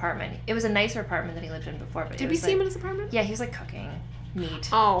him in his apartment. It was a nicer apartment than he lived in before. But Did we see him in his apartment? Yeah, he was, cooking meat.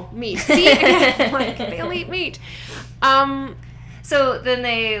 Oh, meat. See? Again, they'll eat meat. So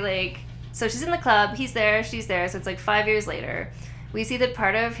then so she's in the club, he's there, she's there, so it's 5 years later. We see that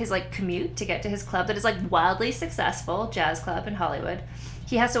part of his commute to get to his club that is wildly successful, jazz club in Hollywood,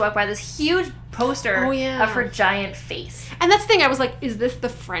 he has to walk by this huge poster of her giant face. And that's the thing, I was like, is this the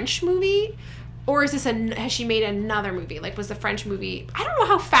French movie? Or is this has she made another movie? Was the French movie... I don't know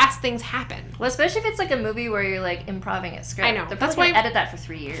how fast things happen. Well, especially if it's a movie where you're improving a script. I know. That's why I edit that for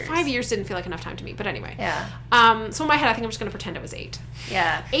 3 years. 5 years didn't feel like enough time to me, but anyway. Yeah. So in my head, I think I'm just going to pretend it was 8.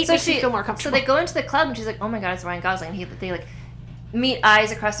 Yeah. 8 makes me feel more comfortable. So they go into the club and she's like, oh my god, it's Ryan Gosling. And they meet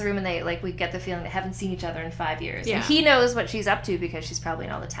eyes across the room, and they we get the feeling they haven't seen each other in 5 years. Yeah. And he knows what she's up to because she's probably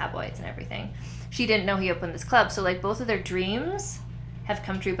in all the tabloids and everything. She didn't know he opened this club. So both of their dreams have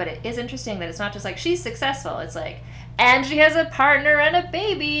come true, but it is interesting that it's not just she's successful. It's and she has a partner and a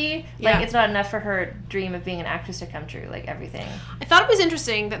baby. It's not enough for her dream of being an actress to come true. Everything. I thought it was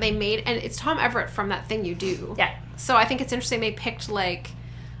interesting that they made, and it's Tom Everett from That Thing You Do. Yeah. So I think it's interesting they picked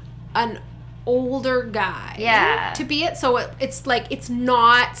an older guy to be it. So it's it's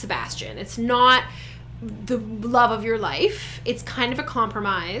not Sebastian. It's not the love of your life. It's kind of a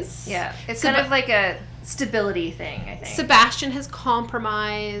compromise. Yeah. It's kind of a stability thing, I think. Sebastian has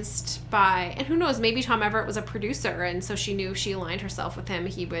compromised by, and who knows, maybe Tom Everett was a producer, and so she knew if she aligned herself with him,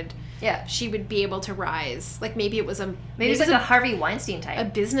 she would be able to rise. Maybe it was a Harvey Weinstein type. A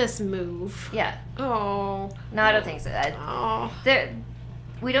business move. Yeah. Oh. No, I don't think so.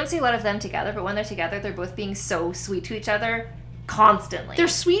 We don't see a lot of them together, but when they're together, they're both being so sweet to each other constantly. They're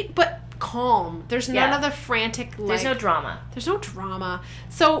sweet, but calm. There's none of the frantic, There's no drama. There's no drama.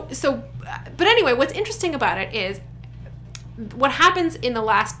 So, but anyway, what's interesting about it is what happens in the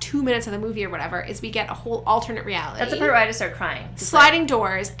last 2 minutes of the movie or whatever is we get a whole alternate reality. That's the part where I just start crying. Sliding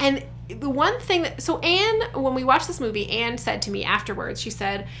doors. And the one thing so Anne, when we watched this movie, Anne said to me afterwards, she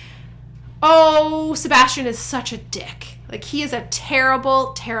said, oh, Sebastian is such a dick. He is a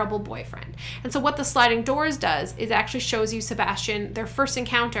terrible, terrible boyfriend. And so what the sliding doors does is actually shows you Sebastian, their first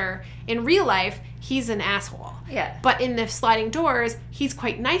encounter in real life, he's an asshole. Yeah. But in the sliding doors, he's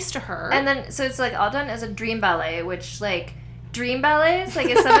quite nice to her. And then, so it's all done as a dream ballet, which dream ballets,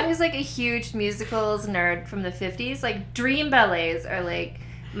 as someone who's a huge musicals nerd from the 50s, dream ballets are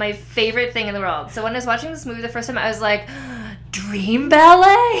my favorite thing in the world. So when I was watching this movie the first time, I was like, dream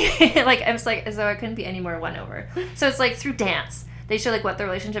ballet? Like, I was like, as though I couldn't be any more won over. So it's like through dance. They show, like, what the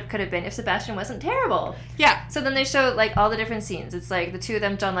relationship could have been if Sebastian wasn't terrible. Yeah. So then they show, like, all the different scenes. It's, like, the two of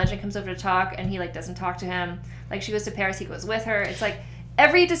them, John Legend comes over to talk, and he, like, doesn't talk to him. Like, she goes to Paris, he goes with her. It's, like,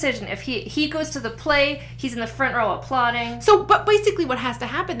 every decision. If he goes to the play, he's in the front row applauding. So, but basically what has to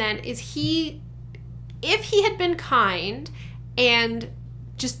happen then is if he had been kind and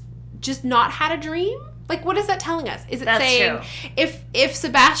just not had a dream, like, what is that telling us? Is it That's saying true. if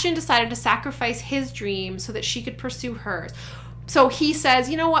Sebastian decided to sacrifice his dream so that she could pursue hers, so he says,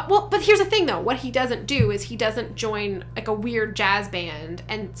 you know what? Well, but here's the thing, though. What he doesn't do is he doesn't join, like, a weird jazz band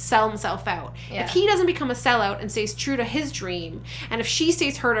and sell himself out. Yeah. If he doesn't become a sellout and stays true to his dream, and if she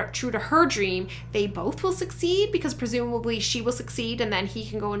stays true to her dream, they both will succeed, because presumably she will succeed, and then he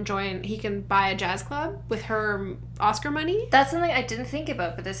can go and he can buy a jazz club with her Oscar money. That's something I didn't think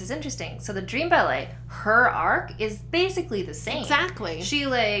about, but this is interesting. So the Dream Ballet, her arc is basically the same. Exactly. She,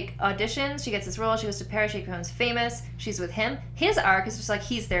 like, auditions, she gets this role, she goes to Paris, she becomes famous, she's with him. His arc is just, like,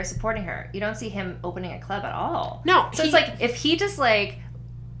 he's there supporting her. You don't see him opening a club at all. No. So it's like, if he just, like,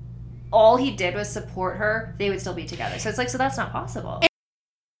 all he did was support her, they would still be together. So it's like, so that's not possible.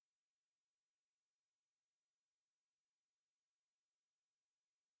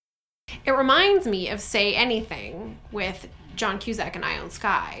 It reminds me of Say Anything with John Cusack and Ione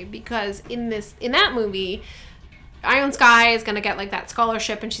Skye, because in that movie, Ione Skye is going to get, like, that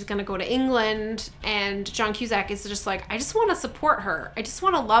scholarship, and she's going to go to England, and John Cusack is just like, I just want to support her. I just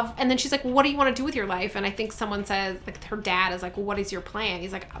want to love, and then she's like, well, what do you want to do with your life? And I think someone says, like, her dad is like, well, what is your plan?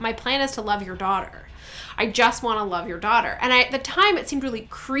 He's like, my plan is to love your daughter. I just want to love your daughter. And at the time, it seemed really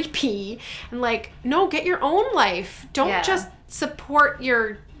creepy, and like, no, get your own life. Don't just support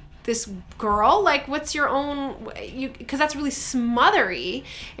this girl. Like, what's your own, because that's really smothery,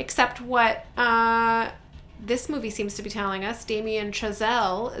 except what, this movie seems to be telling us, Damien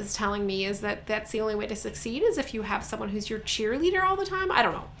Chazelle is telling me, is that that's the only way to succeed, is if you have someone who's your cheerleader all the time. I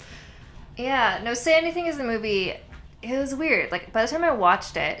don't know. Yeah, no, Say Anything is the movie. It was weird. Like, by the time I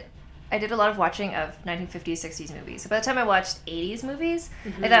watched it, I did a lot of watching of 1950s, 60s movies. So by the time I watched 80s movies,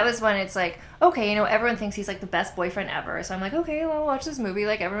 like, that was when it's like, okay, you know, everyone thinks he's, like, the best boyfriend ever. So I'm like, okay, well, I'll watch this movie.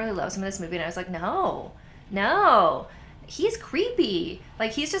 Like, everyone really loves him in this movie. And I was like, no. He's creepy.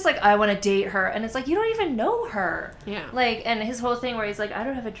 Like, he's just like, I want to date her. And it's like, you don't even know her. Yeah. Like, and his whole thing where he's like, I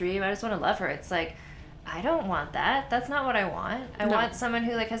don't have a dream. I just want to love her. It's like, I don't want that. That's not what I want. I want someone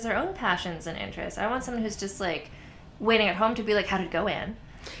who, like, has their own passions and interests. I want someone who's just, like, waiting at home to be like, how did it go, Anne?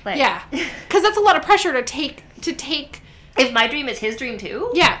 Like, yeah. Because that's a lot of pressure to take... If my dream is his dream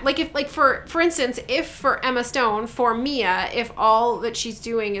too? Yeah, like, if, like, for instance, if for Emma Stone, for Mia, if all that she's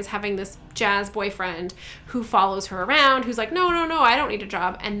doing is having this jazz boyfriend who follows her around, who's like, no, I don't need a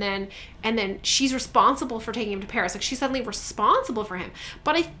job, and then she's responsible for taking him to Paris. Like, she's suddenly responsible for him.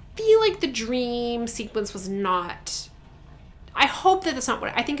 But I feel like the dream sequence was not... I hope that that's not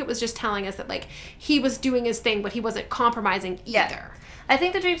what... I think it was just telling us that, like, he was doing his thing, but he wasn't compromising either. Yeah. I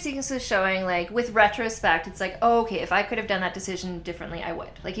think the dream sequence is showing, like, with retrospect, it's like, oh, okay, if I could have done that decision differently, I would.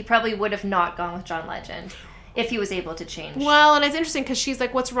 Like, he probably would have not gone with John Legend if he was able to change. Well, and it's interesting because she's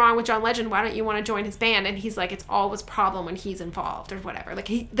like, what's wrong with John Legend? Why don't you want to join his band? And he's like, it's always problem when he's involved or whatever. Like,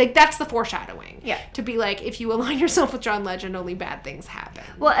 that's the foreshadowing. Yeah. To be like, if you align yourself with John Legend, only bad things happen.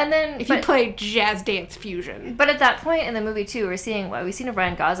 Well, and then... If you play jazz dance fusion. But at that point in the movie, too, we've seen of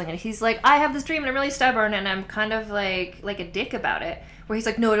Ryan Gosling, and he's like, I have this dream, and I'm really stubborn, and I'm kind of like a dick about it. Where he's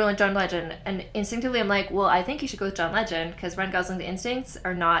like, no, I don't like John Legend. And instinctively, I'm like, well, I think you should go with John Legend, because Ryan Gosling's instincts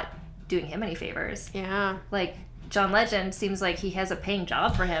are not doing him any favors. Yeah. Like, John Legend seems like he has a paying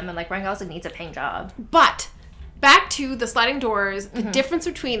job for him, and, like, Ryan Gosling needs a paying job. But, back to the sliding doors, the difference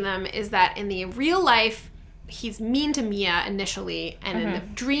between them is that in the real life, he's mean to Mia initially, and in the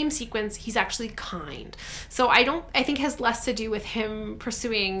dream sequence, he's actually kind. So I think it has less to do with him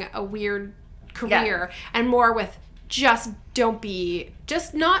pursuing a weird career, and more with don't be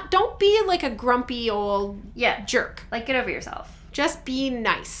like a grumpy old jerk. Like, get over yourself. Just be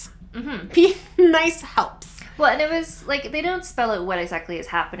nice. Be nice helps. Well, and it was, like, they don't spell out what exactly is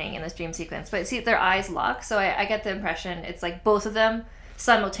happening in this dream sequence, but see, their eyes lock, so I get the impression it's, like, both of them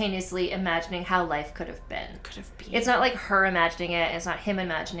simultaneously imagining how life could have been. It's not, like, her imagining it, it's not him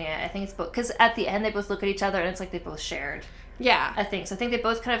imagining it. I think it's both, because at the end, they both look at each other, and it's like they both shared. Yeah. I think. So I think they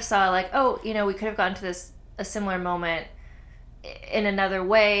both kind of saw, like, oh, you know, we could have gotten to a similar moment in another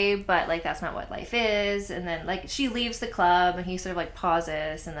way, but, like, that's not what life is. And then, like, she leaves the club, and he sort of, like,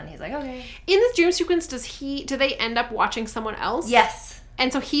 pauses, and then he's like, okay. In this dream sequence, do they end up watching someone else? Yes.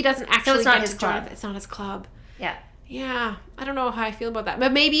 And so he doesn't actually get to join. It's not his club. Yeah. Yeah, I don't know how I feel about that.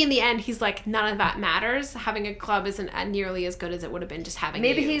 But maybe in the end, he's like, none of that matters. Having a club isn't nearly as good as it would have been just having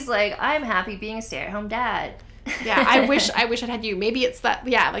Maybe you. He's like, I'm happy being a stay-at-home dad. Yeah, I wish I'd had you. Maybe it's that,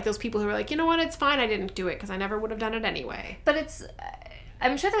 like those people who are like, you know what, it's fine, I didn't do it because I never would have done it anyway. But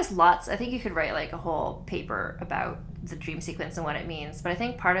I'm sure there's lots, I think you could write like a whole paper about the dream sequence and what it means. But I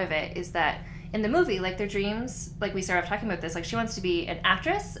think part of it is that in the movie, like their dreams, like we started talking about this, like she wants to be an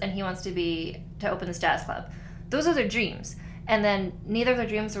actress and he wants to open this jazz club. Those are their dreams. And then neither of their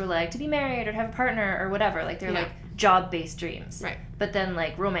dreams were like to be married or to have a partner or whatever. Like they're like job-based dreams. Right. But then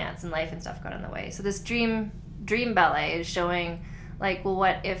like romance and life and stuff got in the way. So this dream ballet is showing like, well,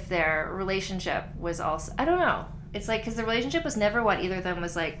 what if their relationship was also, I don't know. It's like, because the relationship was never what either of them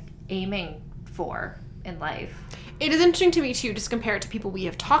was like aiming for in life. It is interesting to me too, just compare it to people we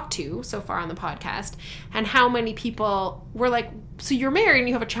have talked to so far on the podcast, and how many people were like, so you're married and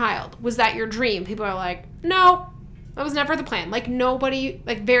you have a child. Was that your dream? People are like, no, that was never the plan. Like nobody,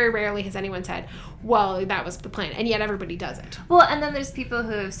 like very rarely has anyone said, well, that was the plan. And yet everybody does it. Well, and then there's people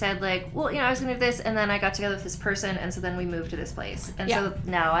who have said like, well, I was going to do this and then I got together with this person and so then we moved to this place. And so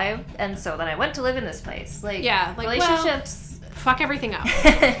now so then I went to live in this place. Like, relationships. Well, fuck everything up.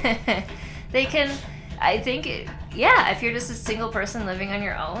 They can, I think, if you're just a single person living on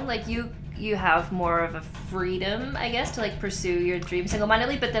your own, like you have more of a freedom, I guess, to like pursue your dream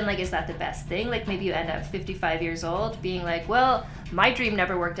single-mindedly, but then like, is that the best thing? Like maybe you end up 55 years old being like, well, my dream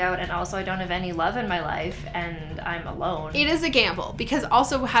never worked out and also I don't have any love in my life and I'm alone. It is a gamble because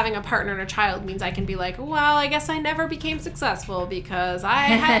also having a partner and a child means I can be like, well, I guess I never became successful because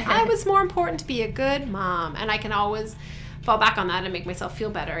I was more important to be a good mom, and I can always fall back on that and make myself feel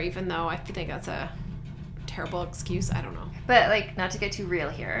better, even though I think that's a terrible excuse. I don't know. But, like, not to get too real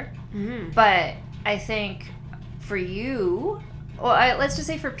here, but I think for you, let's just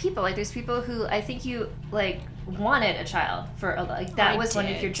say for people, like, there's people who I think you, like, wanted a child for, like, that was one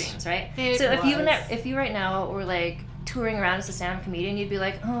of your dreams, right? So if you right now were, like, touring around as a stand-up comedian, you'd be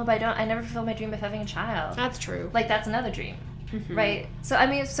like, oh, but I never fulfilled my dream of having a child. That's true. Like, that's another dream. Mm-hmm. Right? So, I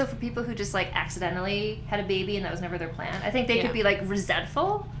mean, so for people who just, like, accidentally had a baby and that was never their plan, I think they could be, like,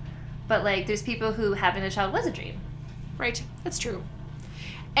 resentful, but, like, there's people who having a child was a dream. Right. That's true.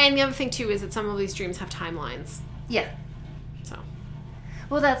 And the other thing, too, is that some of these dreams have timelines. Yeah. So.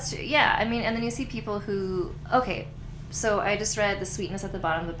 Well, that's true. Yeah. I mean, and then you see people who... Okay. So I just read The Sweetness at the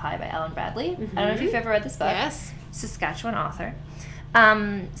Bottom of the Pie by Alan Bradley. Mm-hmm. I don't know if you've ever read this book. Yes. Saskatchewan author.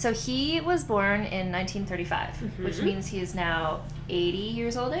 So he was born in 1935, which means he is now 80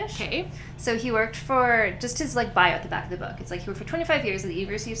 years oldish. Okay. So he worked for, just his, like, bio at the back of the book, it's like he worked for 25 years at the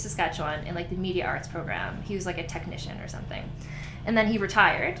University of Saskatchewan in, like, the media arts program. He was, like, a technician or something. And then he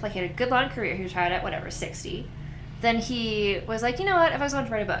retired. Like, he had a good long career. He retired at, 60. Then he was like, you know what, I've always wanted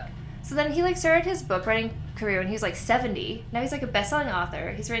to write a book. So then he, like, started his book writing career when he was, like, 70. Now he's, like, a best-selling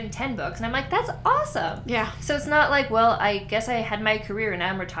author. He's written 10 books. And I'm like, that's awesome. Yeah. So it's not like, well, I guess I had my career and now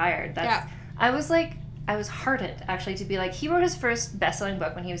I'm retired. I was heartened, actually, to be like, he wrote his first best-selling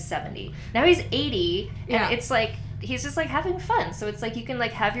book when he was 70. Now he's 80, and it's, like, he's just, like, having fun. So it's, like, you can,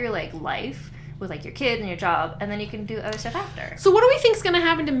 like, have your, like, life with, like, your kid and your job, and then you can do other stuff after. So what do we think's going to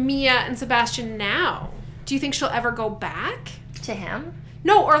happen to Mia and Sebastian now? Do you think she'll ever go back? To him?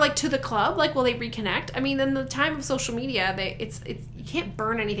 No, or like to the club. Like, will they reconnect? I mean, in the time of social media, it's you can't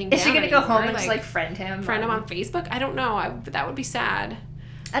burn anything down. Is she gonna go home and just like friend him on Facebook? I don't know. But that would be sad.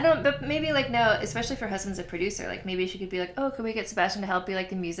 But maybe like no, especially for husband's a producer. Like maybe she could be like, oh, could we get Sebastian to help be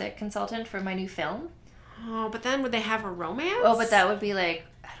like the music consultant for my new film? Oh, but then would they have a romance? Oh, but that would be like,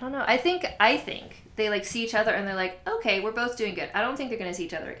 I don't know. I think they like see each other and they're like, okay, we're both doing good. I don't think they're gonna see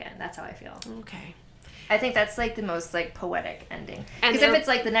each other again. That's how I feel. Okay. I think that's, like, the most, like, poetic ending. Because if it's,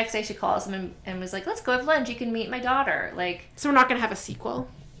 like, the next day she calls him and was like, let's go have lunch, you can meet my daughter, like... So we're not going to have a sequel?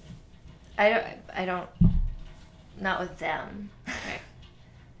 I don't... Not with them. Okay.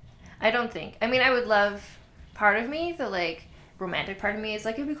 I don't think... I mean, I would love... Part of me, the, like, romantic part of me is,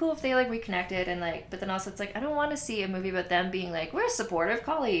 like, it'd be cool if they, like, reconnected and, like... But then also it's, like, I don't want to see a movie about them being, like, we're supportive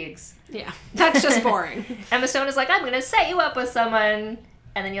colleagues. Yeah. That's just boring. Emma Stone is like, I'm going to set you up with someone...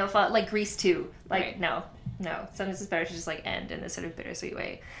 And then you'll fall, like, Grease 2. Like, right. No. Sometimes it's better to just, like, end in this sort of bittersweet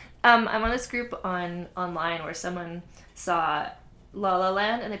way. I'm on this group online where someone saw La La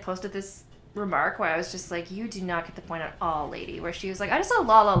Land, and they posted this remark where I was just like, you do not get the point at all, lady. Where she was like, I just saw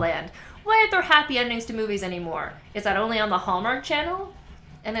La La Land. Why aren't there happy endings to movies anymore? Is that only on the Hallmark Channel?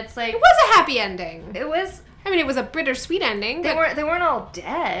 And it's like... It was a happy ending. It was... I mean, it was a bittersweet ending. They weren't all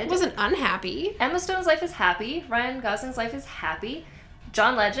dead. It wasn't unhappy. Emma Stone's life is happy. Ryan Gosling's life is happy.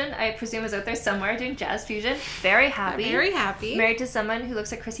 John Legend, I presume, is out there somewhere doing jazz fusion. Very happy. Very happy. Married to someone who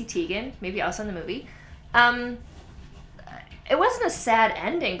looks like Chrissy Teigen, maybe also in the movie. it wasn't a sad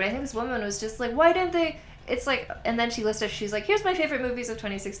ending, but I think this woman was just like, why didn't they... It's like, and then she listed, she's like, here's my favorite movies of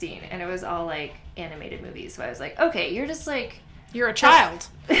 2016. And it was all, like, animated movies. So I was like, okay, you're just, like... You're a child.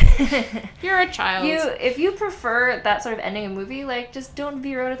 You're a child. If you prefer that sort of ending of a movie, like, just don't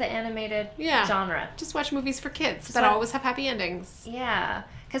veer out of the animated genre. Just watch movies for kids that always have happy endings. Yeah.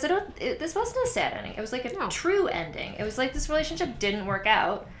 Because this wasn't a sad ending. It was, like, a true ending. It was like this relationship didn't work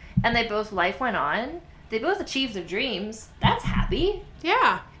out, and life went on. They both achieved their dreams. That's happy.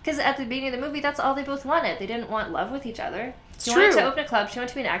 Yeah. Because at the beginning of the movie, that's all they both wanted. They didn't want love with each other. She wanted to open a club. She wanted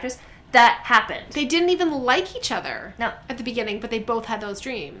to be an actress. That happened. They didn't even like each other. No. At the beginning, but they both had those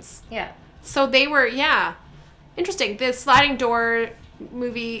dreams. Yeah. So they were, interesting. The sliding door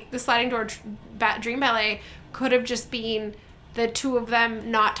movie, the sliding door dream ballet could have just been the two of them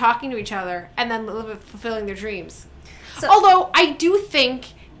not talking to each other and then fulfilling their dreams. So, although I do think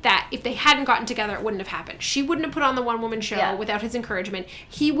that if they hadn't gotten together, it wouldn't have happened. She wouldn't have put on the one-woman show without his encouragement.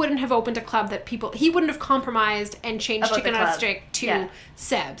 He wouldn't have opened a club that he wouldn't have compromised and changed Chicken on a Stick to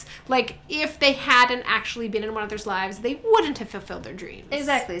Seb's. Like, if they hadn't actually been in one another's lives, they wouldn't have fulfilled their dreams.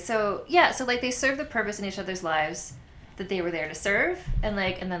 Exactly. So, so, like, they serve the purpose in each other's lives that they were there to serve, and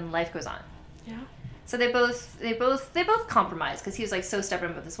then life goes on. Yeah. So they both compromised, because he was, like, so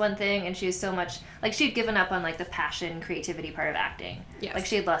stubborn about this one thing, and she was so much, like, she had given up on, like, the passion, creativity part of acting. Yes. Like,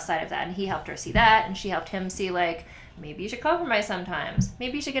 she had lost sight of that, and he helped her see that, and she helped him see, like, maybe you should compromise sometimes.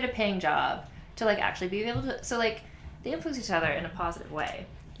 Maybe you should get a paying job to, like, actually be able to, so, like, they influence each other in a positive way.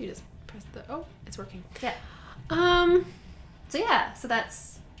 You just press it's working. Yeah. So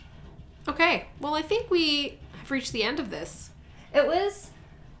that's... Okay. Well, I think we have reached the end of this. It was...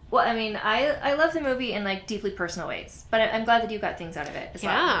 Well, I mean, I love the movie in, like, deeply personal ways, but I'm glad that you got things out of it as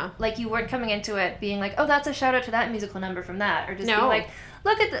well. Like, you weren't coming into it being like, oh, that's a shout out to that musical number from that, or just being like,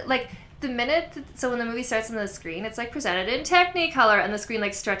 look at the minute, so when the movie starts on the screen, it's, like, presented in Technicolor, and the screen,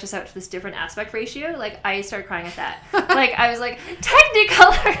 like, stretches out to this different aspect ratio. Like, I started crying at that. Like, I was like,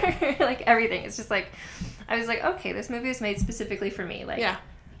 Technicolor! Like, everything. It's just, like, I was like, okay, this movie was made specifically for me. Like,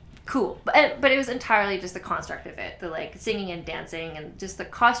 cool. But it was entirely just the construct of it. The, like, singing and dancing and just the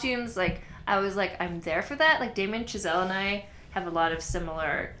costumes. Like, I was like, I'm there for that. Like, Damien Chazelle and I have a lot of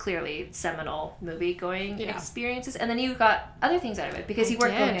similar, clearly seminal movie-going experiences. And then you got other things out of it because you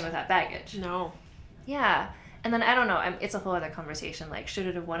weren't going in with that baggage. No. Yeah. And then, I don't know, it's a whole other conversation. Like, should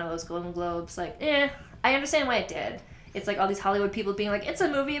it have won all those Golden Globes? Like, I understand why it did. It's like all these Hollywood people being like, it's a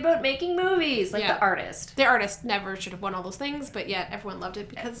movie about making movies. Like, the artist. The artist never should have won all those things, but yet everyone loved it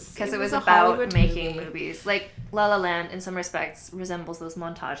because it was about making movies. Like, La La Land, in some respects, resembles those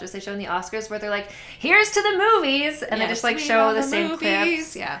montages they show in the Oscars where they're like, here's to the movies! And they just, like, show the same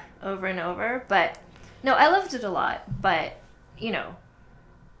clips over and over. But, no, I loved it a lot. But, you know,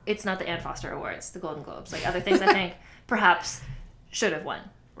 it's not the Anne Foster Awards, the Golden Globes. Like, other things I think perhaps should have won.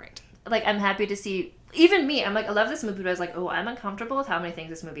 Right. Like, I'm happy to see... Even me, I'm like, I love this movie, but I was like, oh, I'm uncomfortable with how many things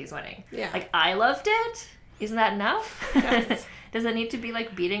this movie is winning. Yeah. Like, I loved it. Isn't that enough? Yes. Does it need to be,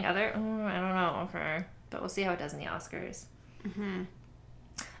 like, beating other... I don't know. Okay. But we'll see how it does in the Oscars. Mm-hmm.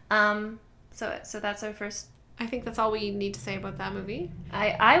 So that's our first... I think that's all we need to say about that movie.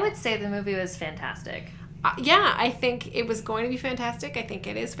 I would say the movie was fantastic. Yeah, I think it was going to be fantastic. I think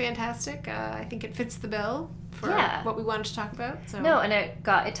it is fantastic. I think it fits the bill for what we wanted to talk about. So. No, and it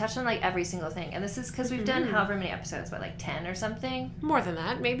touched on, like, every single thing. And this is because we've done however many episodes, but, like, 10 or something? More than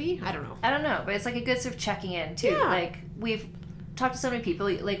that, maybe. I don't know. But it's, like, a good sort of checking in, too. Yeah. Like, we've talked to so many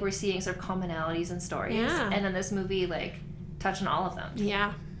people, like, we're seeing sort of commonalities and stories. Yeah. And then this movie, like, touched on all of them.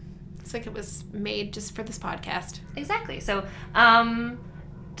 Yeah. It's like it was made just for this podcast. Exactly. So,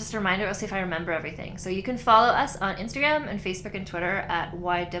 just a reminder, I'll see if I remember everything. So you can follow us on Instagram and Facebook and Twitter at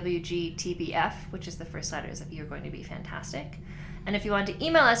YWGTBF, which is the first letters of You're Going to Be Fantastic. And if you want to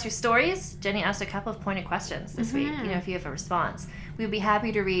email us your stories, Jenny asked a couple of pointed questions this week. You know, if you have a response, we'd be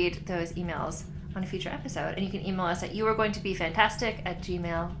happy to read those emails on a future episode. And you can email us at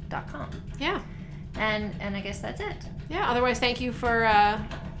youaregoingtobefantastic@gmail.com. Yeah. And I guess that's it. Yeah. Otherwise, thank you for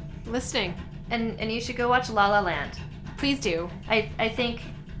listening. And you should go watch La La Land. Please do. I think...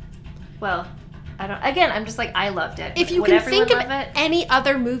 Well, I'm just like, I loved it. If you can think of any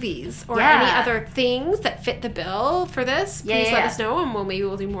other movies or any other things that fit the bill for this, please let us know, and maybe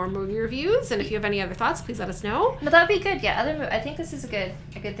we'll do more movie reviews. And if you have any other thoughts, please let us know. No, that'd be good. Yeah, I think this is a good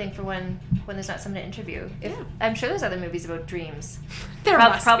thing for when there's not someone to interview. I'm sure there's other movies about dreams. There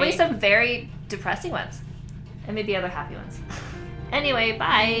must probably be. Some very depressing ones, and maybe other happy ones. Anyway,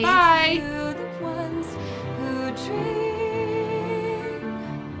 bye. Bye. To the ones who dream,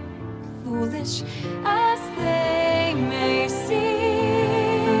 foolish as they may seem.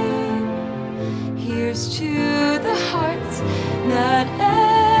 Here's to the hearts that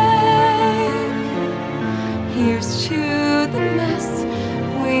ache. Here's to the mess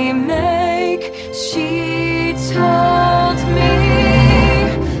we make. She told me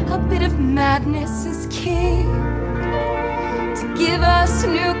a bit of madness is key to give us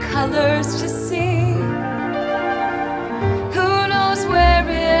new colors to see. Who knows where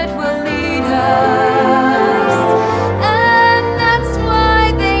it will lead us? And that's why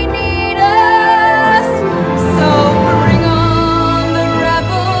they need us. So bring on the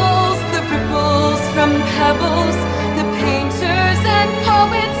rebels, the ripples from pebbles, the painters and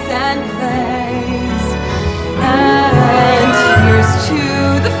poets and plays. And here's to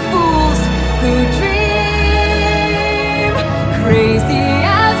the fools who dream, crazy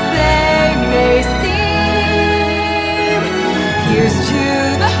as they may seem. Here's to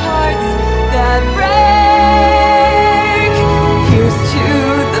the hearts that break. Here's to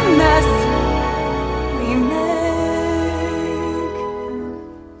the mess we make.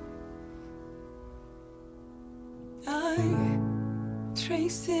 I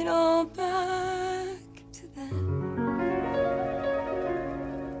trace it all back to then.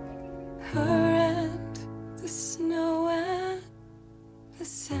 Her and the snow and the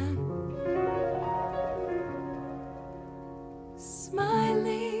sand.